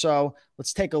 $40 or so.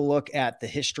 Let's take a look at the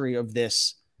history of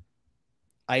this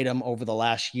item over the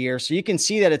last year. So you can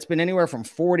see that it's been anywhere from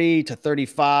 40 to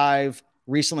 35.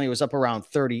 Recently, it was up around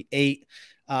 38.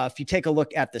 If you take a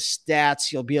look at the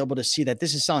stats, you'll be able to see that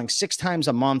this is selling 6 times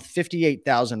a month,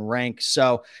 58,000 rank.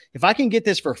 So if I can get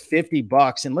this for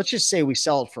 $50, and let's just say we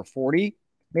sell it for 40,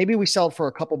 maybe we sell it for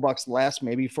a couple bucks less,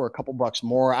 maybe for a couple bucks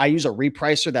more. I use a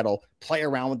repricer that'll play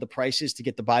around with the prices to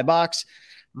get the buy box.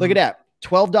 Look at that.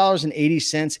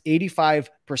 $12.80,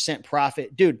 85%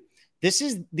 profit. Dude,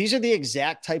 these are the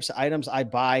exact types of items I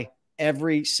buy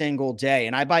every single day.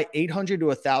 And I buy 800 to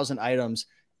 1,000 items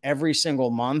every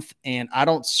single month, and I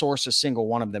don't source a single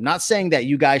one of them. Not saying that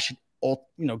you guys should,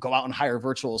 go out and hire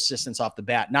virtual assistants off the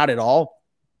bat. Not at all,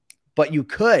 but you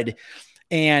could.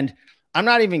 And I'm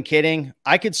not even kidding.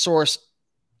 I could source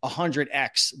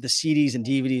 100x the CDs and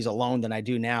DVDs alone than I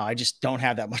do now. I just don't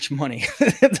have that much money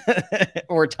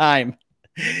or time.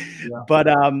 Yeah. But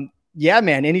yeah,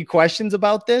 man, any questions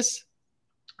about this?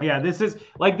 Yeah, this is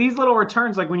like these little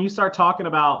returns, like when you start talking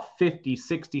about 50,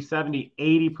 60, 70,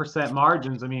 80%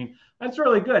 margins, I mean, that's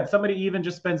really good. Somebody even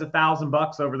just spends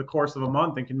 $1,000 over the course of a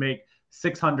month and can make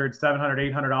 $600,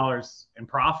 $700, $800 in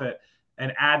profit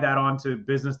and add that on to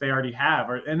business they already have.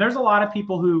 And there's a lot of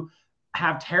people who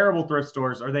have terrible thrift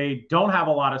stores, or they don't have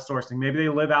a lot of sourcing. Maybe they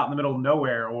live out in the middle of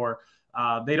nowhere, or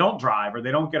they don't drive, or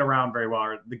they don't get around very well,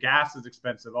 or the gas is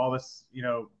expensive, all this,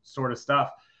 sort of stuff.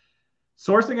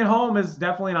 Sourcing at home is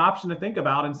definitely an option to think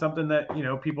about, and something that,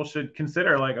 people should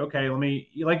consider. Like, okay,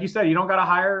 like you said, you don't got to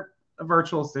hire a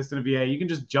virtual assistant, a VA. You can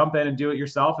just jump in and do it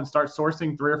yourself and start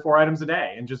sourcing 3 or 4 items a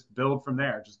day and just build from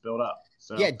there, just build up.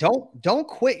 So yeah, don't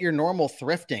quit your normal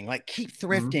thrifting. Like, keep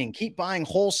thrifting, keep buying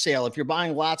wholesale. If you're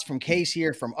buying lots from Casey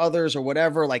or from others or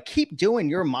whatever, like, keep doing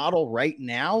your model right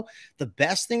now. The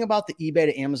best thing about the eBay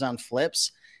to Amazon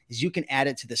flips is you can add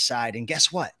it to the side. And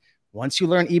guess what? Once you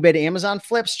learn eBay to Amazon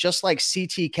flips, just like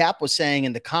CT Cap was saying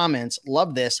in the comments,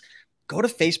 love this, go to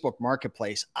Facebook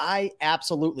Marketplace. I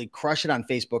absolutely crush it on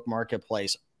Facebook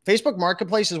Marketplace. Facebook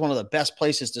Marketplace is one of the best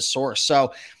places to source.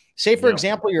 So say, for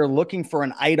example, you're looking for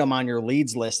an item on your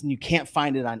leads list and you can't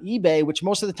find it on eBay, which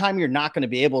most of the time you're not going to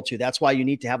be able to. That's why you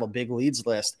need to have a big leads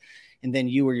list. And then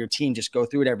you or your team just go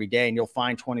through it every day and you'll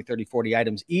find 20, 30, 40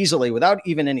 items easily without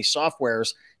even any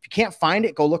softwares. If you can't find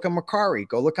it, go look on Mercari,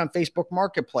 go look on Facebook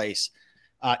Marketplace,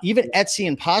 even Etsy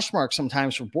and Poshmark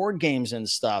sometimes for board games and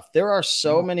stuff. There are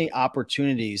so many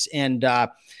opportunities. And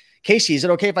Casey, is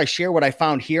it okay if I share what I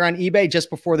found here on eBay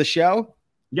just before the show?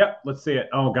 Yep, let's see it.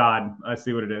 Oh God, I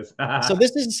see what it is. So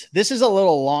this is a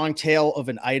little long tail of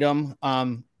an item.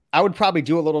 I would probably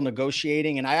do a little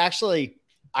negotiating, and I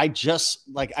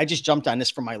just jumped on this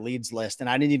from my leads list and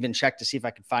I didn't even check to see if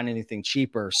I could find anything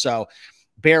cheaper. So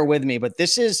bear with me, but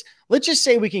let's just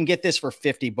say we can get this for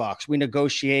 $50. We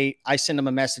negotiate. I send them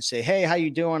a message, say, hey, how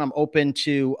you doing? I'm open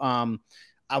to,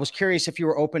 I was curious if you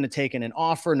were open to taking an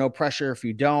offer, no pressure. If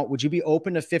you don't, would you be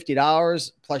open to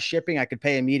 $50 plus shipping? I could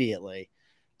pay immediately.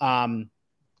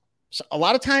 So a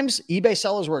lot of times eBay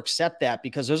sellers will accept that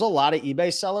because there's a lot of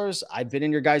eBay sellers. I've been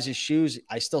in your guys' shoes.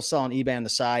 I still sell on eBay on the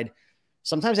side.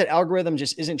 Sometimes that algorithm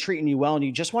just isn't treating you well and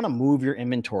you just want to move your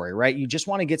inventory, right? You just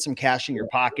want to get some cash in your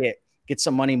pocket, get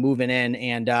some money moving in.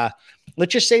 And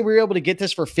let's just say we were able to get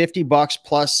this for $50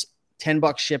 plus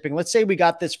 $10 shipping. Let's say we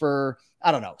got this for,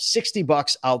 I don't know,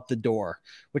 $60 out the door,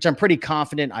 which I'm pretty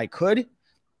confident I could.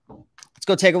 Let's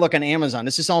go take a look on Amazon.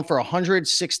 This is selling for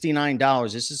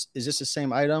 $169. Is this the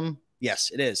same item?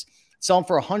 Yes, it is. Selling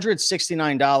for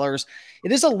 $169.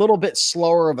 It is a little bit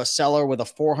slower of a seller with a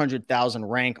 400,000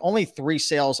 rank, only 3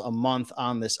 sales a month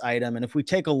on this item. And if we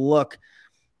take a look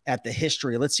at the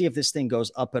history, let's see if this thing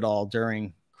goes up at all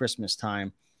during Christmas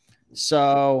time.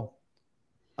 So,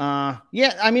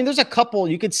 yeah, I mean, there's a couple,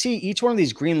 you could see each one of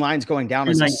these green lines going down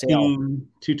as a sale.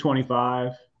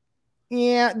 225.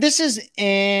 Yeah,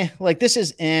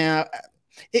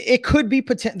 it could be,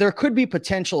 there could be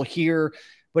potential here.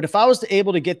 But if I was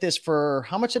able to get this for,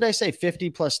 how much did I say? 50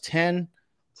 plus 10?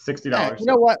 $60. You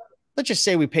know what? Let's just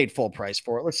say we paid full price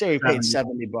for it. Let's say we paid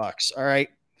 $70. All right.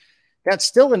 That's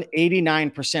still an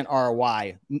 89%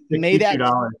 ROI.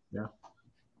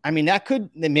 I mean,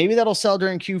 maybe that'll sell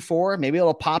during Q4. Maybe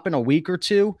it'll pop in a week or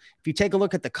two. If you take a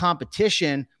look at the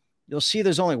competition, you'll see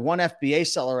there's only one FBA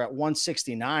seller at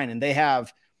 169, and they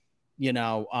have,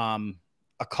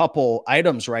 a couple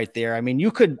items right there. I mean,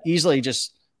 you could easily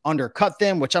just undercut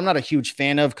them, which I'm not a huge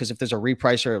fan of, because if there's a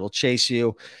repricer, it'll chase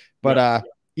you. But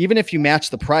even if you match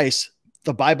the price,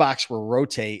 the buy box will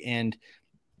rotate. And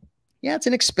yeah, it's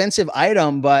an expensive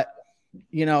item, but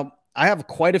I have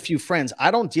quite a few friends.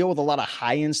 I don't deal with a lot of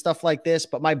high-end stuff like this,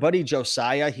 but my buddy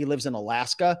Josiah, he lives in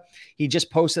Alaska. He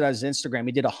just posted on his Instagram.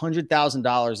 He did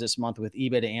 $100,000 this month with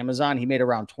eBay to Amazon. He made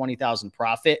around 20,000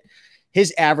 profit.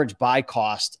 His average buy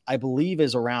cost, I believe,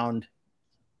 is around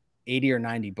 80 or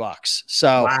 90 bucks.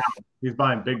 So wow, he's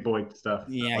buying big boy stuff.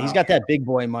 Yeah, wow. He's got that big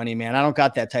boy money, man. I don't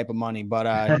got that type of money, but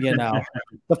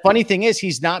the funny thing is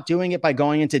he's not doing it by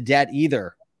going into debt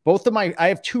either. I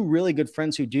have two really good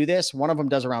friends who do this. One of them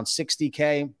does around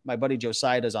 60K. My buddy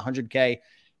Josiah does 100K.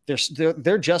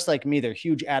 They're just like me. They're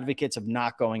huge advocates of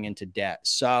not going into debt.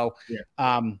 So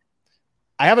I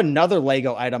have another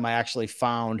Lego item I actually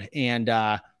found,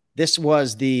 and this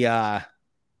was the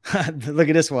look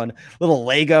at this one, little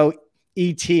Lego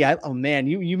E.T. Oh man,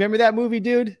 you remember that movie,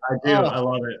 dude? I do. I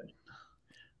love it.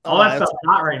 All that stuff's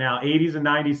hot right now. 80s and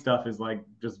 90s stuff is like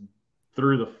just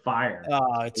through the fire.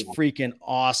 Oh, it's freaking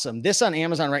awesome. This on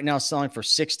Amazon right now is selling for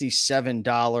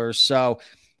 $67. So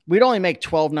we'd only make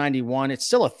 $12.91. It's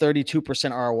still a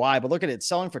 32% ROI, but look at it, it's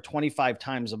selling for 25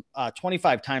 times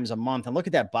a month. And look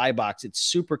at that buy box. It's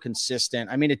super consistent.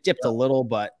 I mean, it dipped a little,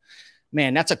 but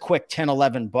man, that's a quick 10,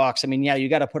 11 bucks. I mean, yeah, you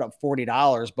got to put up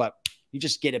 $40, but you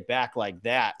just get it back like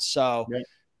that. So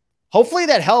hopefully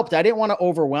that helped. I didn't want to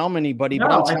overwhelm anybody,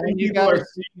 but I'm telling you guys,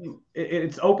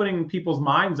 it's opening people's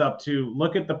minds up to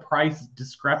look at the price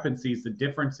discrepancies, the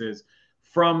differences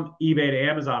from eBay to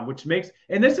Amazon, which makes,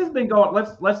 and this has been going,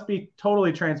 let's be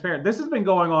totally transparent. This has been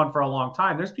going on for a long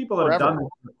time. There's people that have done this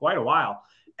for quite a while.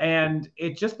 And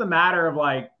it's just a matter of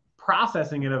like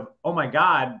processing it of, oh my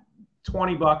God,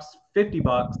 20 bucks, 50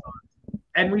 bucks.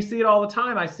 And we see it all the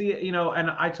time. I see it,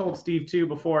 and I told Steve too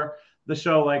before the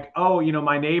show, like, oh,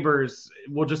 my neighbors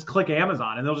will just click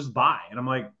Amazon and they'll just buy. And I'm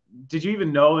like, did you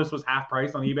even know this was half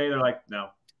price on eBay? They're like, no,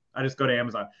 I just go to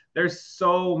Amazon. There's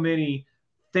so many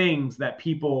things that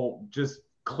people just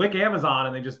click Amazon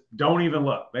and they just don't even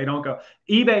look. They don't go.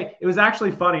 eBay, it was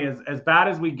actually funny, as bad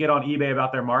as we get on eBay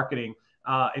about their marketing,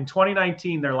 in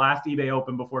 2019, their last eBay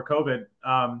open before COVID,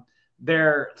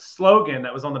 their slogan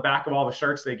that was on the back of all the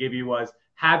shirts they give you was,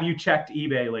 have you checked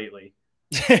eBay lately?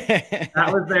 that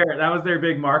was their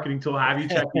big marketing tool. Have you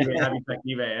checked eBay? Have you checked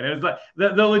eBay? And it was like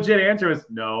the legit answer was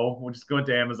no, we'll just go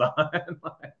into Amazon.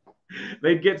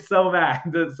 They'd get so mad.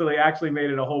 So they actually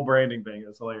made it a whole branding thing.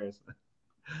 It's hilarious.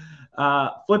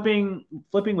 Flipping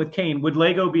with Kane, would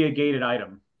Lego be a gated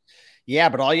item? Yeah,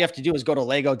 but all you have to do is go to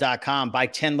lego.com, buy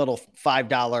 10 little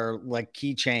 $5 like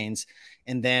keychains,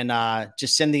 and then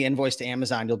just send the invoice to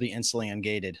Amazon. You'll be instantly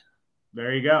ungated.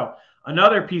 There you go.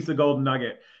 Another piece of golden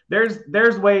nugget.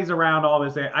 There's ways around all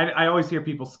this. I always hear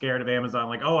people scared of Amazon,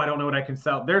 like, oh, I don't know what I can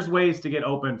sell. There's ways to get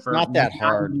open for not that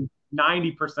hard.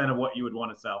 90% of what you would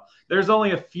want to sell. There's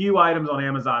only a few items on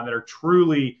Amazon that are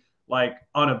truly like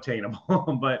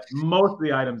unobtainable, but most of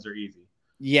the items are easy.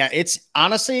 Yeah, it's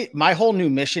honestly my whole new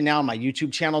mission now on my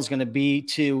YouTube channel is going to be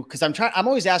because I'm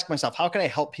always asking myself, how can I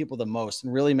help people the most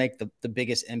and really make the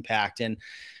biggest impact? And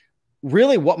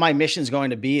really what my mission is going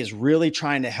to be is really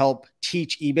trying to help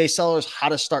teach eBay sellers how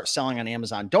to start selling on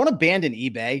Amazon. Don't abandon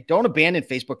eBay. Don't abandon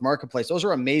Facebook Marketplace. Those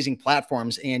are amazing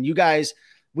platforms. And you guys,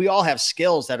 we all have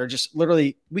skills that are just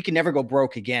literally, we can never go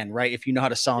broke again, right? If you know how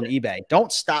to sell on eBay.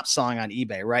 Don't stop selling on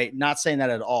eBay, right? Not saying that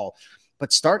at all,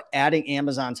 but start adding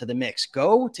Amazon to the mix.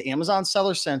 Go to Amazon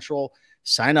Seller Central,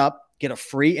 sign up, get a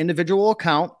free individual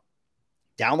account,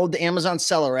 download the Amazon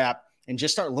Seller app, and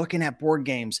just start looking at board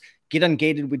games. Get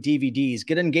ungated with DVDs,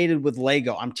 get ungated with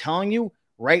Lego. I'm telling you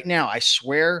right now, I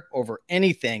swear over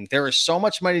anything, there is so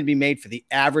much money to be made for the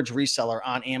average reseller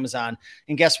on Amazon.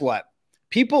 And guess what?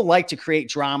 People like to create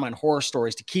drama and horror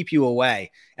stories to keep you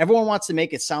away. Everyone wants to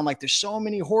make it sound like there's so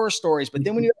many horror stories, but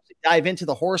then when you dive into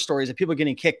the horror stories of people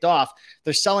getting kicked off,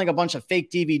 they're selling a bunch of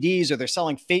fake DVDs or they're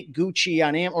selling fake Gucci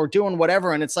on Amazon or doing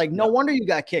whatever. And it's like, no wonder you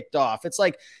got kicked off. It's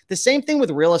like the same thing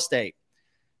with real estate.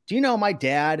 Do you know my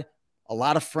dad, a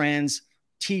lot of friends,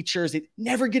 teachers, they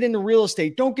never get into real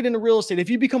estate. Don't get into real estate. If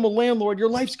you become a landlord, your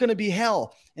life's going to be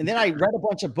hell. And then I read a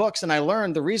bunch of books and I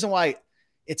learned the reason why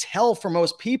it's hell for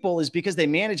most people is because they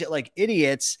manage it like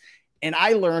idiots. And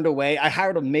I learned a way. I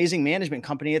hired an amazing management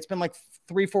company. It's been like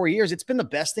 3-4 years. It's been the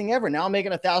best thing ever. Now I'm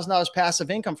making $1,000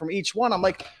 passive income from each one. I'm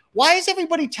like, why is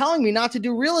everybody telling me not to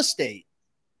do real estate?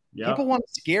 People want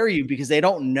to scare you because they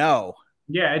don't know.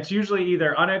 Yeah, it's usually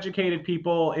either uneducated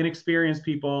people, inexperienced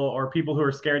people, or people who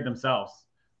are scared themselves.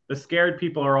 The scared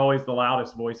people are always the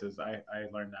loudest voices. I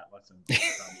learned that lesson.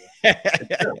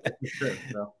 It's true. It's true.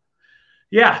 So.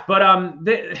 Yeah, but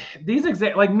these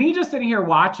like me just sitting here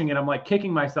watching it, I'm like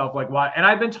kicking myself, like why? And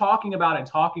I've been talking about it,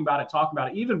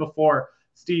 even before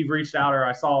Steve reached out or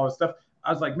I saw all this stuff.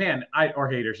 I was like, man, or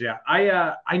haters, yeah.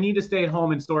 I need to stay at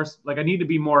home and source. Like I need to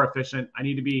be more efficient.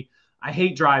 I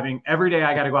hate driving. Every day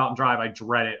I got to go out and drive. I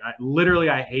dread it.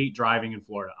 I hate driving in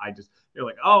Florida. They're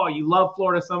like, oh, you love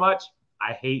Florida so much.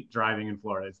 I hate driving in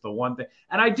Florida. It's the one thing.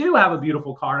 And I do have a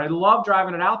beautiful car and I love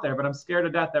driving it out there, but I'm scared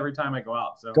to death every time I go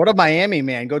out. So go to Miami,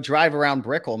 man. Go drive around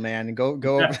Brickell, man. And go.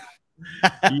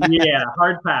 Yeah,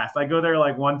 hard pass. I go there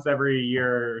like once every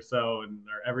year or so, or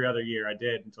every other year. I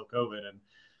did until COVID.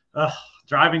 And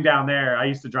driving down there, I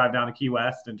used to drive down to Key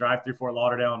West and drive through Fort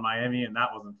Lauderdale and Miami, and that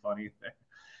wasn't funny.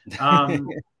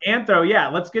 Antho, yeah,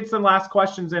 let's get some last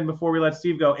questions in before we let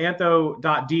Steve go.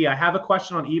 Antho.d, I have a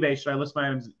question on eBay. Should I list my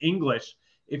items in English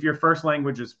if your first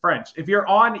language is French? If you're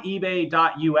on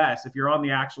ebay.us, if you're on the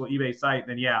actual eBay site,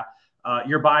 then yeah,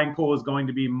 your buying pool is going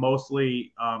to be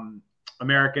mostly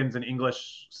Americans and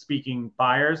English speaking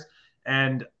buyers.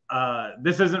 And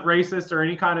this isn't racist or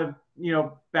any kind of,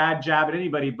 bad jab at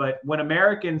anybody, but when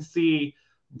Americans see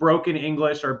broken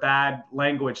English or bad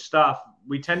language stuff,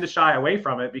 we tend to shy away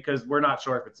from it because we're not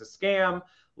sure if it's a scam. A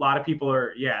lot of people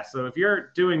are, so if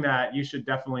you're doing that, you should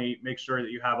definitely make sure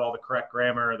that you have all the correct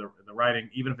grammar, the writing,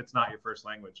 even if it's not your first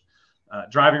language.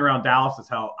 Driving around Dallas is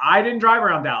hell. I didn't drive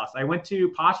around Dallas. I went to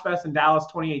Posh Fest in Dallas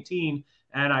 2018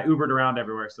 and I Ubered around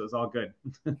everywhere. So it's all good.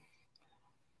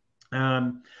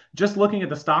 Just looking at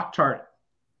the stock chart,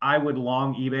 I would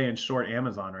long eBay and short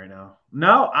Amazon right now.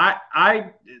 No,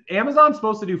 Amazon's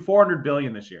supposed to do 400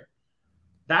 billion this year.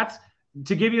 That's,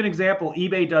 to give you an example,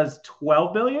 eBay does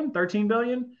 12 billion, 13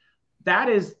 billion. That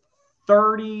is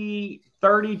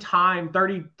 33 times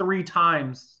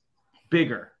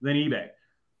bigger than eBay.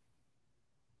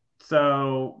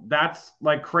 So that's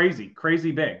like crazy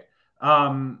big.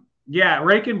 Yeah,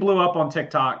 Raiken blew up on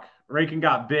TikTok. Raiken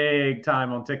got big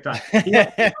time on TikTok.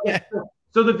 Yeah.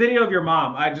 So the video of your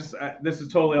mom, this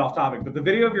is totally off topic, but the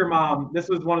video of your mom, this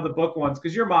was one of the book ones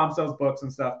because your mom sells books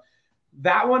and stuff.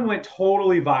 That one went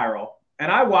totally viral. And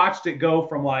I watched it go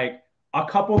from like a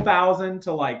couple thousand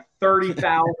to like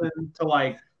 30,000 to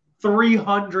like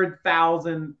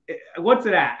 300,000. What's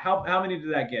it at? How many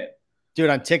did that get? Dude,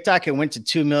 on TikTok, it went to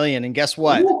 2 million. And guess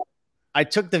what? Ooh. I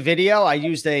took the video. I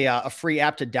used a free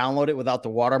app to download it without the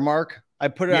watermark. I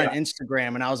put it on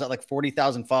Instagram and I was at like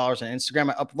 40,000 followers on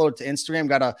Instagram. I uploaded to Instagram,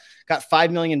 got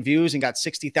 5 million views and got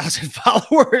 60,000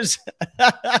 followers.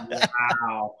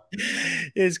 Wow.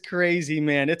 It's crazy,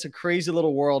 man. It's a crazy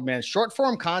little world, man. Short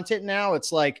form content now,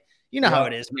 it's like, you know how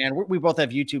it is, man. We both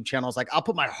have YouTube channels. Like I'll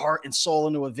put my heart and soul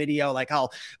into a video. Like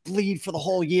I'll bleed for the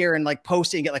whole year and like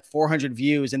post it and get like 400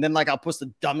 views. And then like I'll post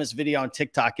the dumbest video on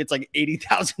TikTok. It's like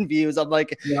 80,000 views. I'm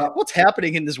like, what's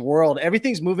happening in this world?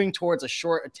 Everything's moving towards a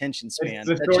short attention span.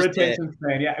 It's the short attention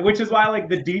span, yeah. Which is why like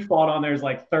the default on there is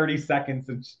like 30 seconds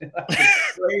and shit.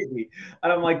 It's crazy.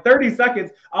 And I'm like 30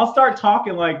 seconds. I'll start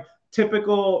talking like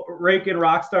typical Raiken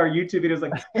Rockstar YouTube videos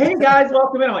like, hey guys,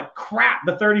 welcome in. I'm like, crap,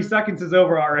 the 30 seconds is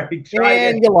over already.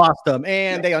 And you lost them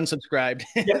and they unsubscribed.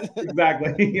 Yeah,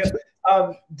 exactly.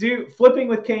 Flipping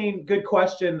with Kane, good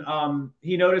question.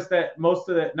 He noticed that most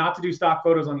of not to do stock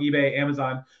photos on eBay,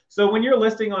 Amazon. So when you're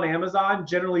listing on Amazon,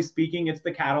 generally speaking, it's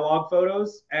the catalog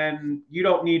photos and you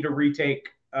don't need to retake.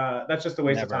 That's just a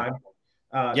waste of time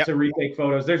to retake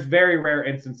photos. There's very rare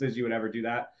instances you would ever do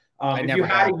that.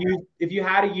 If you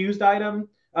had a used item,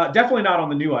 definitely not on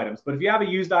the new items, but if you have a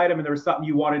used item and there was something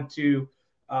you wanted to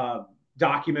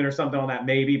document or something on that,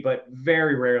 maybe, but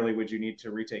very rarely would you need to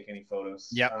retake any photos.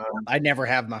 Yep. I never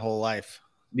have my whole life.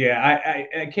 Yeah.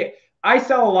 I can't. I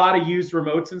sell a lot of used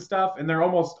remotes and stuff, and they're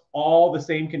almost all the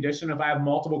same condition. If I have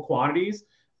multiple quantities,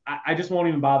 I just won't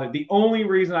even bother. The only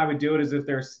reason I would do it is if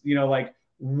there's, like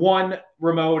one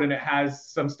remote and it has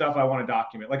some stuff I want to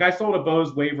document. Like I sold a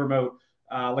Bose Wave remote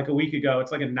like a week ago.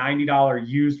 It's like a $90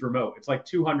 used remote. It's like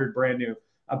 200 brand new.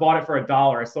 I bought it for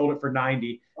 $1. I sold it for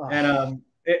 90. And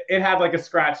it had like a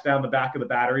scratch down the back of the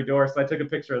battery door. So I took a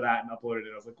picture of that and uploaded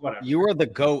it. I was like, whatever. You are the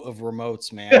GOAT of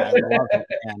remotes, man. I love it,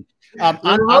 man.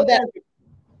 On that,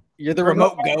 you're the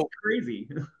remote GOAT. Crazy.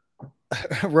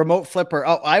 Remote flipper.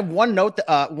 Oh, I have one note.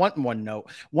 One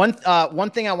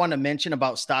thing I want to mention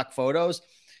about stock photos.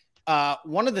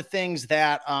 One of the things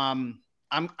that I'm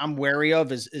wary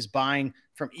of is buying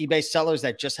from eBay sellers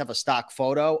that just have a stock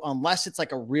photo, unless it's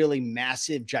like a really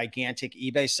massive, gigantic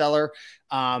eBay seller.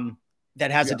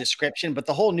 that has a description. But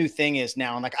the whole new thing is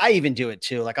now, and like I even do it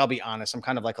too. Like I'll be honest, I'm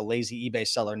kind of like a lazy eBay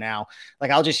seller now.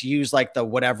 Like I'll just use like the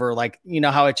whatever, like you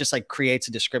know how it just like creates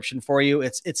a description for you.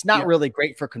 It's not really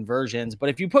great for conversions, but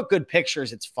if you put good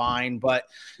pictures, it's fine. But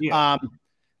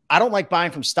I don't like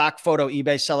buying from stock photo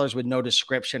eBay sellers with no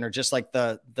description or just like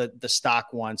the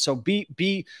stock one. So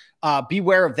beware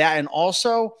of that. And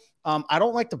also, I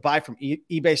don't like to buy from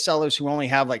eBay sellers who only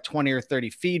have like 20 or 30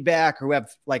 feedback, or who have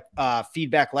like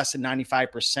feedback less than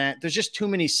 95%. There's just too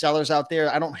many sellers out there.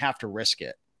 I don't have to risk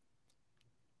it.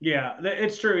 Yeah,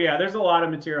 it's true. Yeah, there's a lot of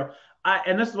material.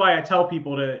 And this is why I tell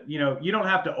people to, you don't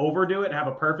have to overdo it and have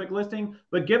a perfect listing,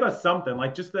 but give us something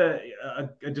like just a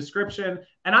description.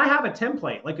 And I have a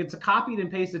template, like it's a copied and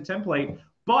pasted template,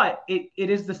 but it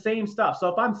is the same stuff. So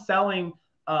if I'm selling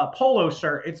a polo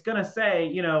shirt, it's going to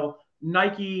say,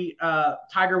 Nike,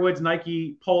 Tiger Woods,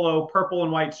 Nike polo, purple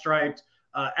and white striped,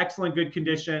 excellent, good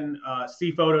condition,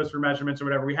 see photos for measurements or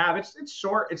whatever we have. It's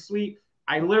short, it's sweet.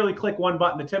 I literally click one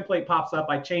button, the template pops up.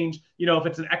 I change, if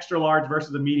it's an extra large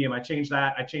versus a medium, I change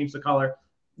that. I change the color,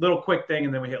 little quick thing,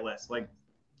 and then we hit list. Like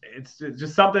it's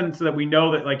just something so that we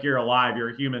know that like you're alive,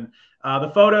 you're a human.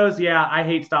 The photos, yeah, I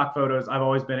hate stock photos. I've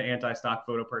always been an anti-stock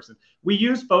photo person. We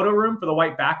use Photo Room for the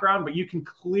white background, but you can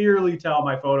clearly tell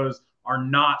my photos are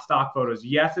not stock photos.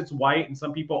 Yes, it's white, and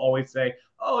some people always say,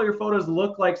 "Oh, your photos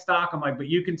look like stock." I'm like, but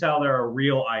you can tell they're a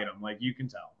real item. Like you can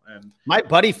tell. And my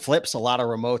buddy flips a lot of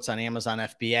remotes on Amazon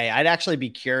FBA. I'd actually be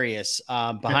curious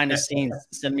behind the scenes.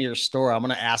 Send me your store. I'm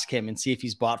going to ask him and see if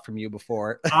he's bought from you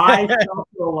before. I sell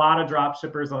to a lot of drop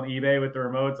shippers on eBay with the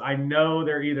remotes. I know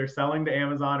they're either selling to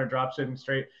Amazon or drop shipping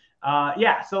straight.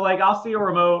 Yeah, so like I'll see a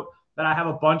remote that I have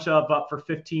a bunch of up for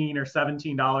 $15 or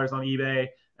 $17 on eBay.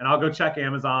 And I'll go check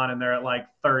Amazon and they're at like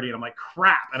 30. And I'm like,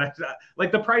 crap. And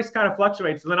like the price kind of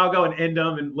fluctuates. So then I'll go and end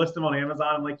them and list them on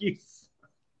Amazon. I'm like,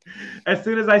 as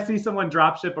soon as I see someone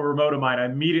drop ship a remote of mine, I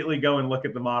immediately go and look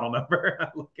at the model number.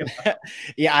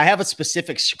 Yeah, I have a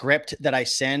specific script that I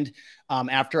send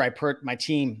after my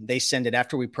team. They send it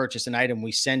after we purchase an item.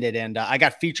 We send it, and I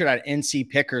got featured on NC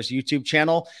Picker's YouTube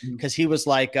channel because he was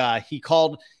like, he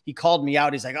called me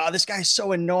out. He's like, "Oh, this guy's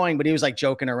so annoying," but he was like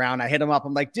joking around. I hit him up.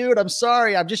 I'm like, "Dude, I'm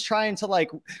sorry. I'm just trying to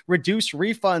like reduce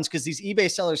refunds because these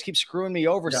eBay sellers keep screwing me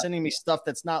over, sending me stuff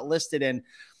that's not listed." And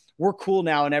we're cool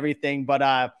now and everything.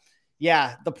 But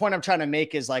yeah, the point I'm trying to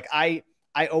make is like, I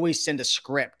always send a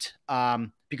script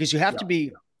because you have to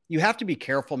be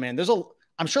careful, man.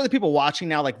 I'm sure the people watching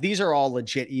now, like these are all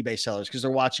legit eBay sellers because they're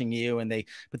watching you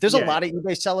but there's a lot of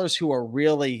eBay sellers who are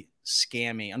really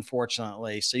scammy,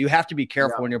 unfortunately. So you have to be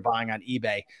careful when you're buying on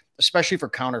eBay, especially for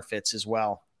counterfeits as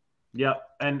well. Yep.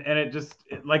 And it just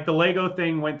like the Lego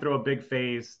thing went through a big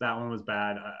phase. That one was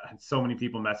bad. I had so many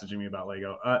people messaging me about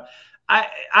Lego.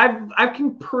 I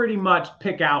can pretty much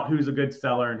pick out who's a good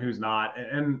seller and who's not.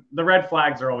 And the red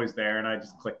flags are always there and I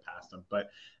just click past them. But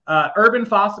Urban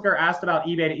Fossiger asked about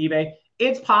eBay to eBay.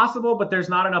 It's possible, but there's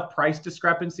not enough price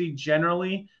discrepancy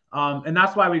generally. And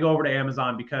that's why we go over to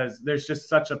Amazon, because there's just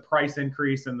such a price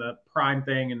increase in the Prime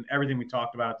thing and everything we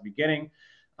talked about at the beginning.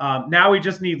 Now we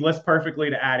just need list perfectly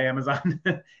to add Amazon.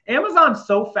 Amazon's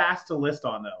so fast to list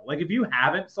on though. Like if you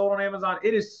haven't sold on Amazon,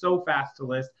 it is so fast to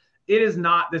list. It is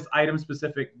not this item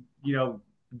specific,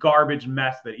 garbage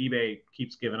mess that eBay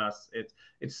keeps giving us.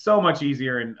 It's so much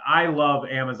easier. And I love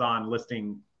Amazon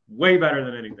listing way better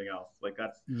than anything else. Like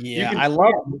that's, you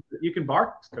can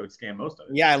barcode scan most of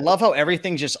it. Yeah. I love how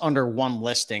everything's just under one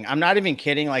listing. I'm not even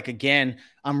kidding. Like, again,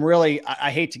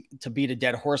 I hate to beat a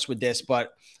dead horse with this,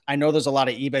 but I know there's a lot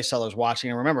of eBay sellers watching.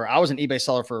 And remember, I was an eBay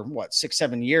seller for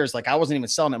 6-7 years. Like I wasn't even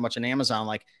selling that much on Amazon.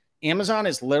 Like Amazon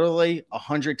is literally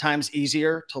 100 times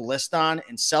easier to list on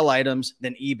and sell items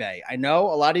than eBay. I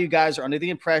know a lot of you guys are under the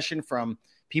impression from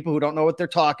people who don't know what they're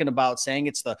talking about, saying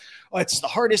it's the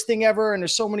hardest thing ever and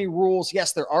there's so many rules.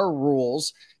 Yes, there are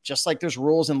rules, just like there's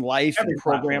rules in life and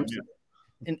programs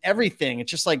and everything.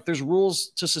 It's just like there's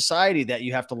rules to society that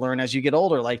you have to learn as you get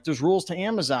older. Like there's rules to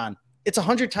Amazon. It's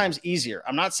 100 times easier.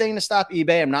 I'm not saying to stop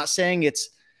eBay. I'm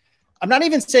not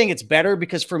even saying it's better,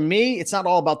 because for me, it's not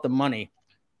all about the money.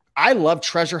 I love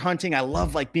treasure hunting. I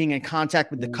love like being in contact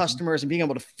with the customers and being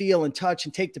able to feel and touch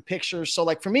and take the pictures. So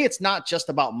like for me, it's not just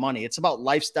about money. It's about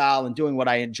lifestyle and doing what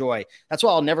I enjoy. That's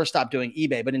why I'll never stop doing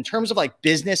eBay. But in terms of like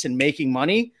business and making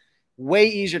money, way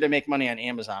easier to make money on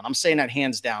Amazon. I'm saying that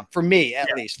hands down, for me, at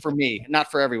least for me,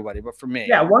 not for everybody, but for me.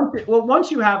 Yeah.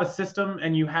 Once you have a system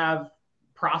and you have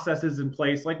processes in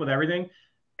place, like with everything,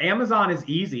 Amazon is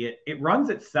easy. It runs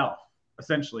itself.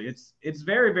 Essentially, it's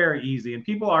very, very easy, and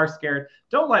people are scared.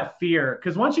 Don't let fear,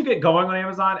 because once you get going on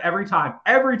Amazon, every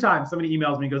time somebody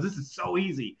emails me and goes, this is so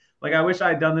easy. Like, I wish I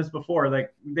had done this before.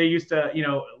 Like, they used to,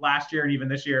 last year and even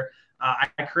this year, I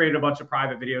created a bunch of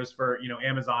private videos for,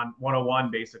 Amazon 101,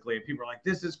 basically. And people are like,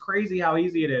 this is crazy how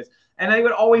easy it is. And they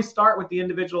would always start with the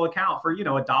individual account for,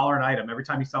 $1 an item. Every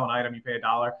time you sell an item, you pay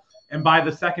 $1. And by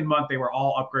the second month, they were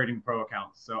all upgrading pro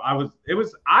accounts. So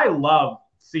I love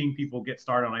seeing people get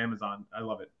started on Amazon. I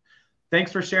love it.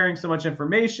 Thanks for sharing so much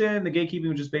information. The gatekeeping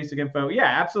was just basic info. Yeah,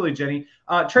 absolutely, Jenny.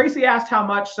 Tracy asked how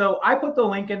much. So I put the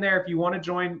link in there if you want to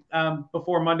join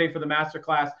before Monday for the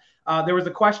masterclass. There was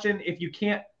a question, if you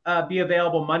can't be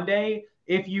available Monday,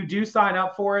 if you do sign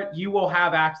up for it, you will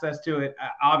have access to it,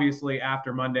 obviously,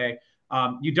 after Monday.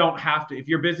 You don't have to. If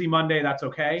you're busy Monday, that's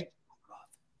okay.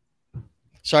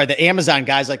 Sorry, the Amazon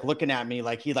guy's like looking at me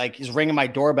like he's ringing my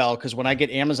doorbell, because when I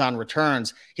get Amazon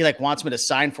returns, he like wants me to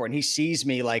sign for it. And he sees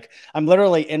me like I'm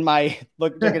literally in my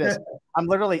look at this. I'm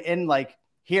literally in like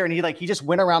here, and he just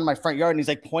went around my front yard and he's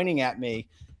like pointing at me.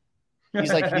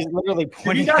 He's literally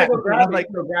pointing at me. I'm like,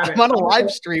 I'm on a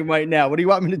live stream right now. What do you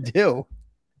want me to do?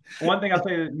 One thing I'll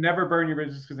tell you, never burn your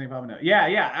bridges because they probably know.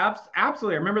 Yeah,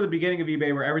 absolutely. I remember the beginning of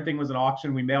eBay where everything was an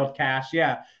auction. We mailed cash.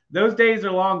 Yeah, those days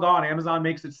are long gone. Amazon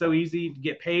makes it so easy to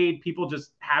get paid. People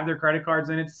just have their credit cards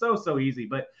in. It's so easy.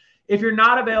 But if you're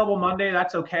not available Monday,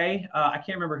 that's okay. I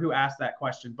can't remember who asked that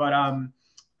question, but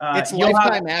it's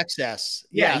lifetime access.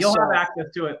 Yeah, you'll have access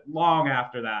to it long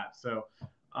after that. So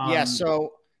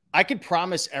so I could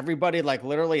promise everybody, like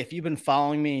literally, if you've been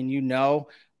following me and you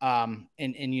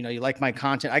like my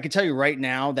content, I can tell you right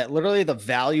now that literally the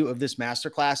value of this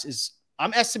masterclass is,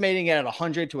 I'm estimating it at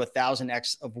 100 to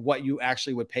 1,000x of what you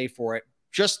actually would pay for it.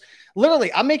 Just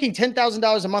literally, I'm making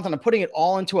 $10,000 a month and I'm putting it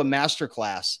all into a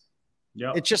masterclass.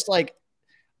 Yeah, it's just like,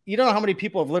 you don't know how many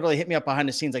people have literally hit me up behind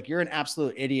the scenes like, you're an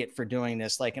absolute idiot for doing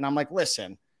this. Like, and I'm like,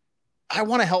 listen, I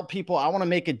want to help people. I want to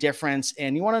make a difference.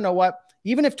 And you want to know what?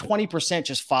 Even if 20%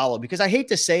 just follow, because I hate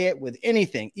to say it with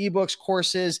anything, ebooks,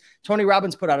 courses, Tony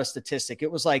Robbins put out a statistic.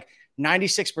 It was like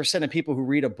 96% of people who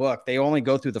read a book, they only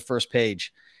go through the first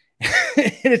page.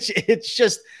 It's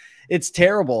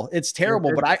terrible. It's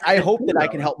terrible. But I hope that I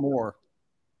can help more.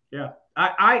 Yeah.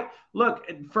 I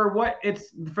look for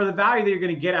the value that you're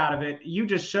going to get out of it. You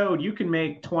just showed you can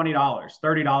make $20,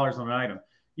 $30 on an item.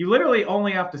 You literally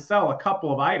only have to sell a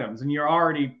couple of items and you're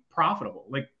already profitable.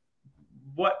 Like,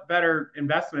 what better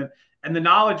investment? And the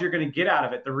knowledge you're going to get out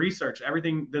of it, the research,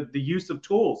 everything, the use of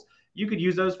tools, you could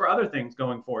use those for other things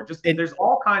going forward. There's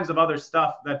all kinds of other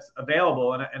stuff that's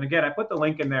available. And again, I put the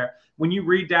link in there. When you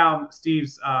read down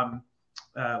Steve's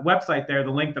website there,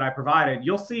 the link that I provided,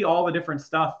 you'll see all the different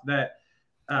stuff that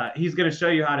he's going to show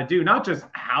you how to do, not just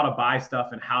how to buy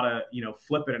stuff and how to,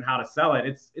 flip it and how to sell it.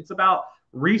 It's about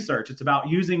research. It's about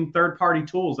using third-party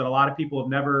tools that a lot of people have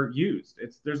never used.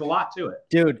 There's a lot to it.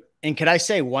 Dude, and can I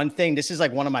say one thing? This is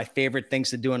like one of my favorite things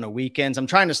to do on the weekends. I'm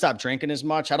trying to stop drinking as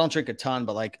much. I don't drink a ton,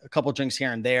 but like a couple drinks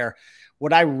here and there.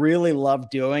 What I really love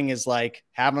doing is like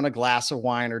having a glass of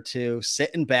wine or two,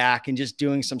 sitting back and just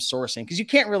doing some sourcing. Cause you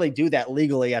can't really do that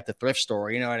legally at the thrift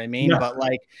store. You know what I mean? Yeah. But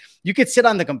like you could sit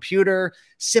on the computer,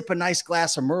 sip a nice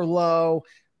glass of Merlot,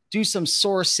 do some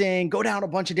sourcing, go down a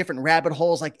bunch of different rabbit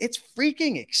holes. Like, it's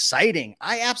freaking exciting.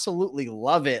 I absolutely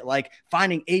love it. Like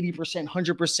finding 80%,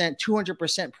 100%,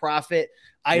 200% profit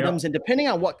items. Yeah. And depending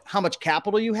on how much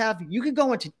capital you have, you could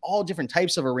go into all different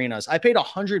types of arenas. I paid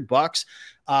 $100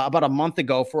 about a month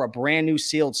ago for a brand new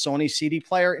sealed Sony CD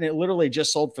player, and it literally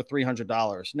just sold for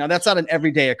 $300. Now that's not an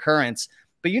everyday occurrence,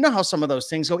 but you know how some of those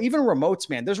things go. Even remotes,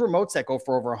 man, there's remotes that go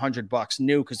for over $100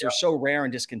 new because they're so rare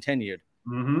and discontinued.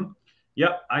 Mm-hmm.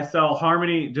 Yep, I sell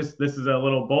Harmony. This is a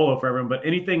little bolo for everyone, but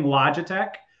anything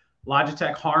Logitech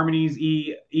Harmonies,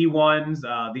 E1s,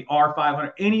 the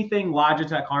R500, anything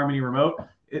Logitech Harmony remote.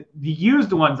 The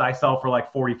used ones I sell for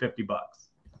like $40, $50.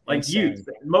 Like insane. Used.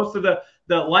 Most of the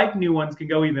like new ones can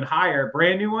go even higher.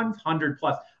 Brand new ones, 100+.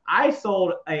 I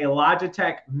sold a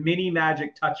Logitech Mini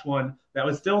Magic Touch one that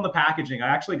was still in the packaging. I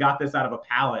actually got this out of a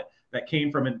pallet that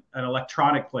came from an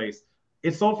electronic place.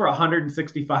 It sold for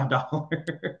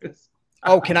 $165.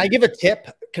 Oh, can I give a tip?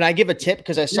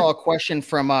 Because I saw a question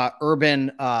from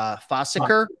Urban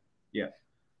Fossiker. Yeah.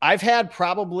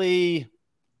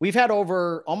 We've had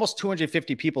over almost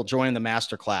 250 people join the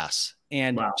masterclass.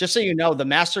 And just so you know, the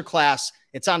masterclass,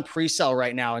 it's on pre-sale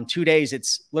right now. In 2 days,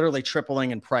 it's literally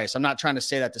tripling in price. I'm not trying to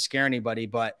say that to scare anybody,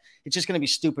 but it's just going to be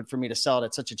stupid for me to sell it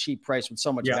at such a cheap price with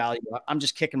so much value. I'm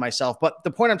just kicking myself. But the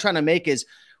point I'm trying to make is,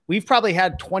 we've probably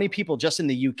had 20 people just in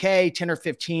the UK, 10 or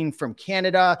 15 from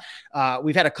Canada.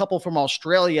 We've had a couple from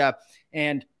Australia.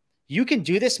 And You can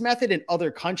do this method in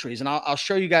other countries, and I'll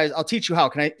show you guys. I'll teach you how.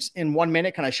 Can I, in 1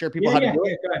 minute, can I share people how to do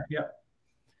it? Yeah.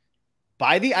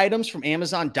 Buy the items from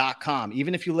Amazon.com,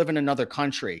 even if you live in another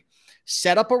country.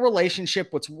 Set up a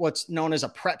relationship with what's known as a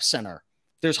prep center.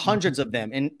 There's hundreds of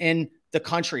them in the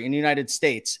country, in the United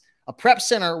States. A prep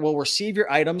center will receive your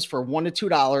items for $1 to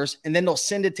 $2, and then they'll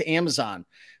send it to Amazon.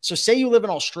 So say you live in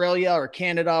Australia or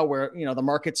Canada, where the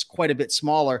market's quite a bit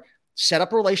smaller. Set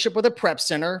up a relationship with a prep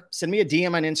center. Send me a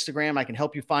DM on Instagram. I can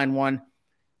help you find one.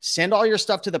 Send all your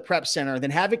stuff to the prep center,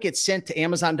 then have it get sent to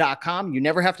Amazon.com. You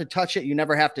never have to touch it. You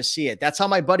never have to see it. That's how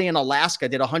my buddy in Alaska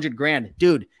did 100 grand.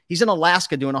 Dude, he's in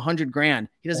Alaska doing 100 grand.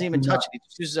 He doesn't even touch it. He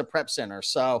just uses a prep center.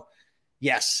 So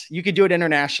yes, you could do it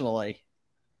internationally.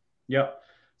 Yep.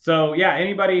 So yeah,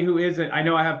 anybody who isn't, I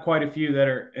know I have quite a few that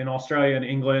are in Australia and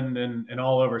England and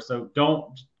all over. So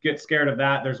don't get scared of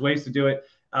that. There's ways to do it.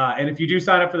 And if you do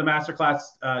sign up for the masterclass,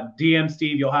 DM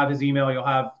Steve, you'll have his email, you'll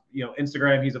have,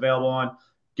 Instagram he's available on.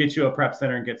 Get you a prep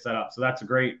center and get set up. So that's a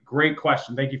great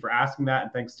question. Thank you for asking that.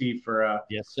 And thanks, Steve, for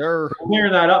yes, sir, for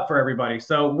clearing that up for everybody.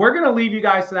 So we're going to leave you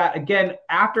guys to that. Again,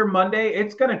 after Monday,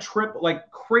 it's going to trip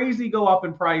like crazy, go up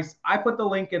in price. I put the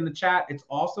link in the chat. It's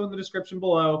also in the description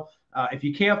below. If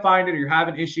you can't find it or you're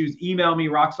having issues, email me,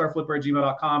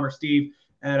 rockstarflipper@gmail.com, or Steve,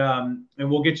 and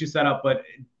we'll get you set up. But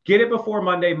get it before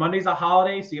Monday. Monday's a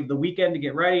holiday, so you have the weekend to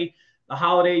get ready. The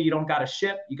holiday, you don't got to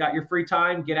ship. You got your free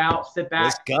time. Get out, sit back,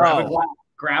 let's go.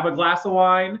 Grab a glass of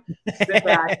wine, sit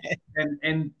back,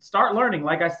 and start learning.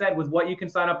 Like I said, with what you can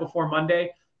sign up before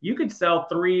Monday, you could sell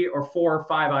 3 or 4 or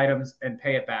 5 items and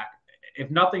pay it back.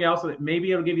 If nothing else,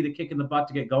 maybe it'll give you the kick in the butt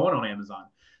to get going on Amazon.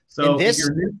 So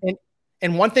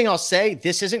and one thing I'll say,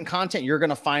 this isn't content you're going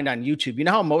to find on YouTube. You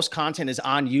know how most content is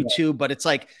on YouTube, but it's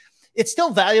like, it's still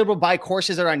valuable to buy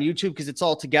courses that are on YouTube because it's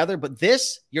all together. But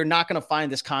this, you're not going to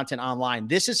find this content online.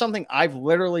 This is something I've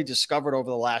literally discovered over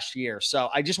the last year. So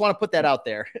I just want to put that out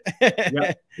there.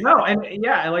 Yeah. No, and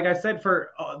yeah, like I said,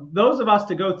 for those of us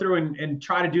to go through and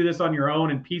try to do this on your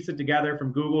own and piece it together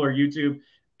from Google or YouTube,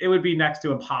 it would be next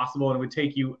to impossible. And it would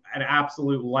take you an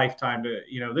absolute lifetime to,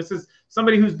 this is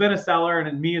somebody who's been a seller,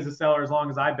 and me as a seller, as long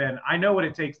as I've been, I know what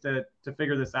it takes to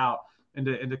figure this out. And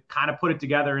to kind of put it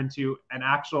together into an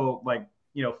actual,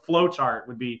 flow chart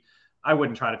would be, I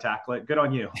wouldn't try to tackle it. Good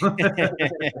on you.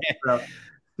 So,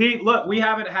 Steve, look, we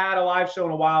haven't had a live show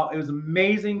in a while. It was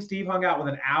amazing. Steve hung out with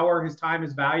an hour. His time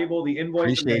is valuable. The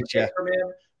invoice from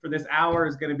him for this hour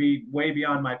is going to be way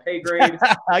beyond my pay grade.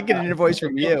 I get an invoice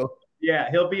from you. Yeah,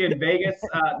 he'll be in Vegas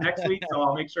next week, so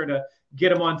I'll make sure to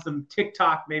get him on some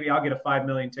TikTok. Maybe I'll get a 5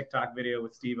 million TikTok video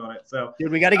with Steve on it. So,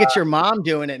 dude, we got to get your mom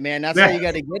doing it, man. That's how you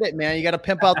got to get it, man. You got to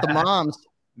pimp out the moms.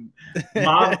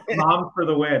 Mom for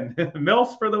the win.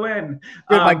 MILFs for the win.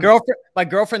 Dude, my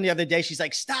girlfriend the other day, she's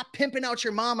like, "Stop pimping out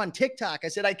your mom on TikTok." I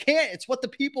said, "I can't. It's what the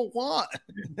people want."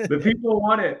 The people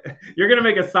want it. You're gonna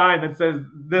make a sign that says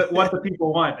what the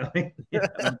people want.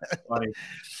 That's funny.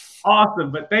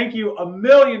 Awesome. But thank you a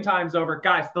million times over.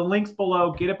 Guys, the link's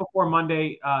below. Get it before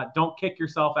Monday. Don't kick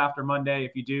yourself after Monday.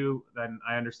 If you do, then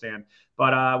I understand.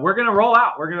 But we're going to roll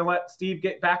out. We're going to let Steve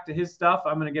get back to his stuff.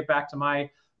 I'm going to get back to my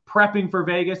prepping for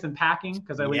Vegas and packing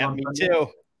because I leave on Monday. Me too.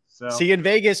 So, see you in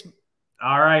Vegas.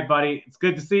 All right, buddy. It's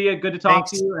good to see you. Good to talk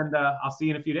to you. And I'll see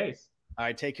you in a few days. All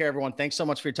right. Take care, everyone. Thanks so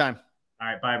much for your time. All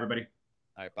right. Bye, everybody.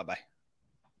 All right. Bye-bye.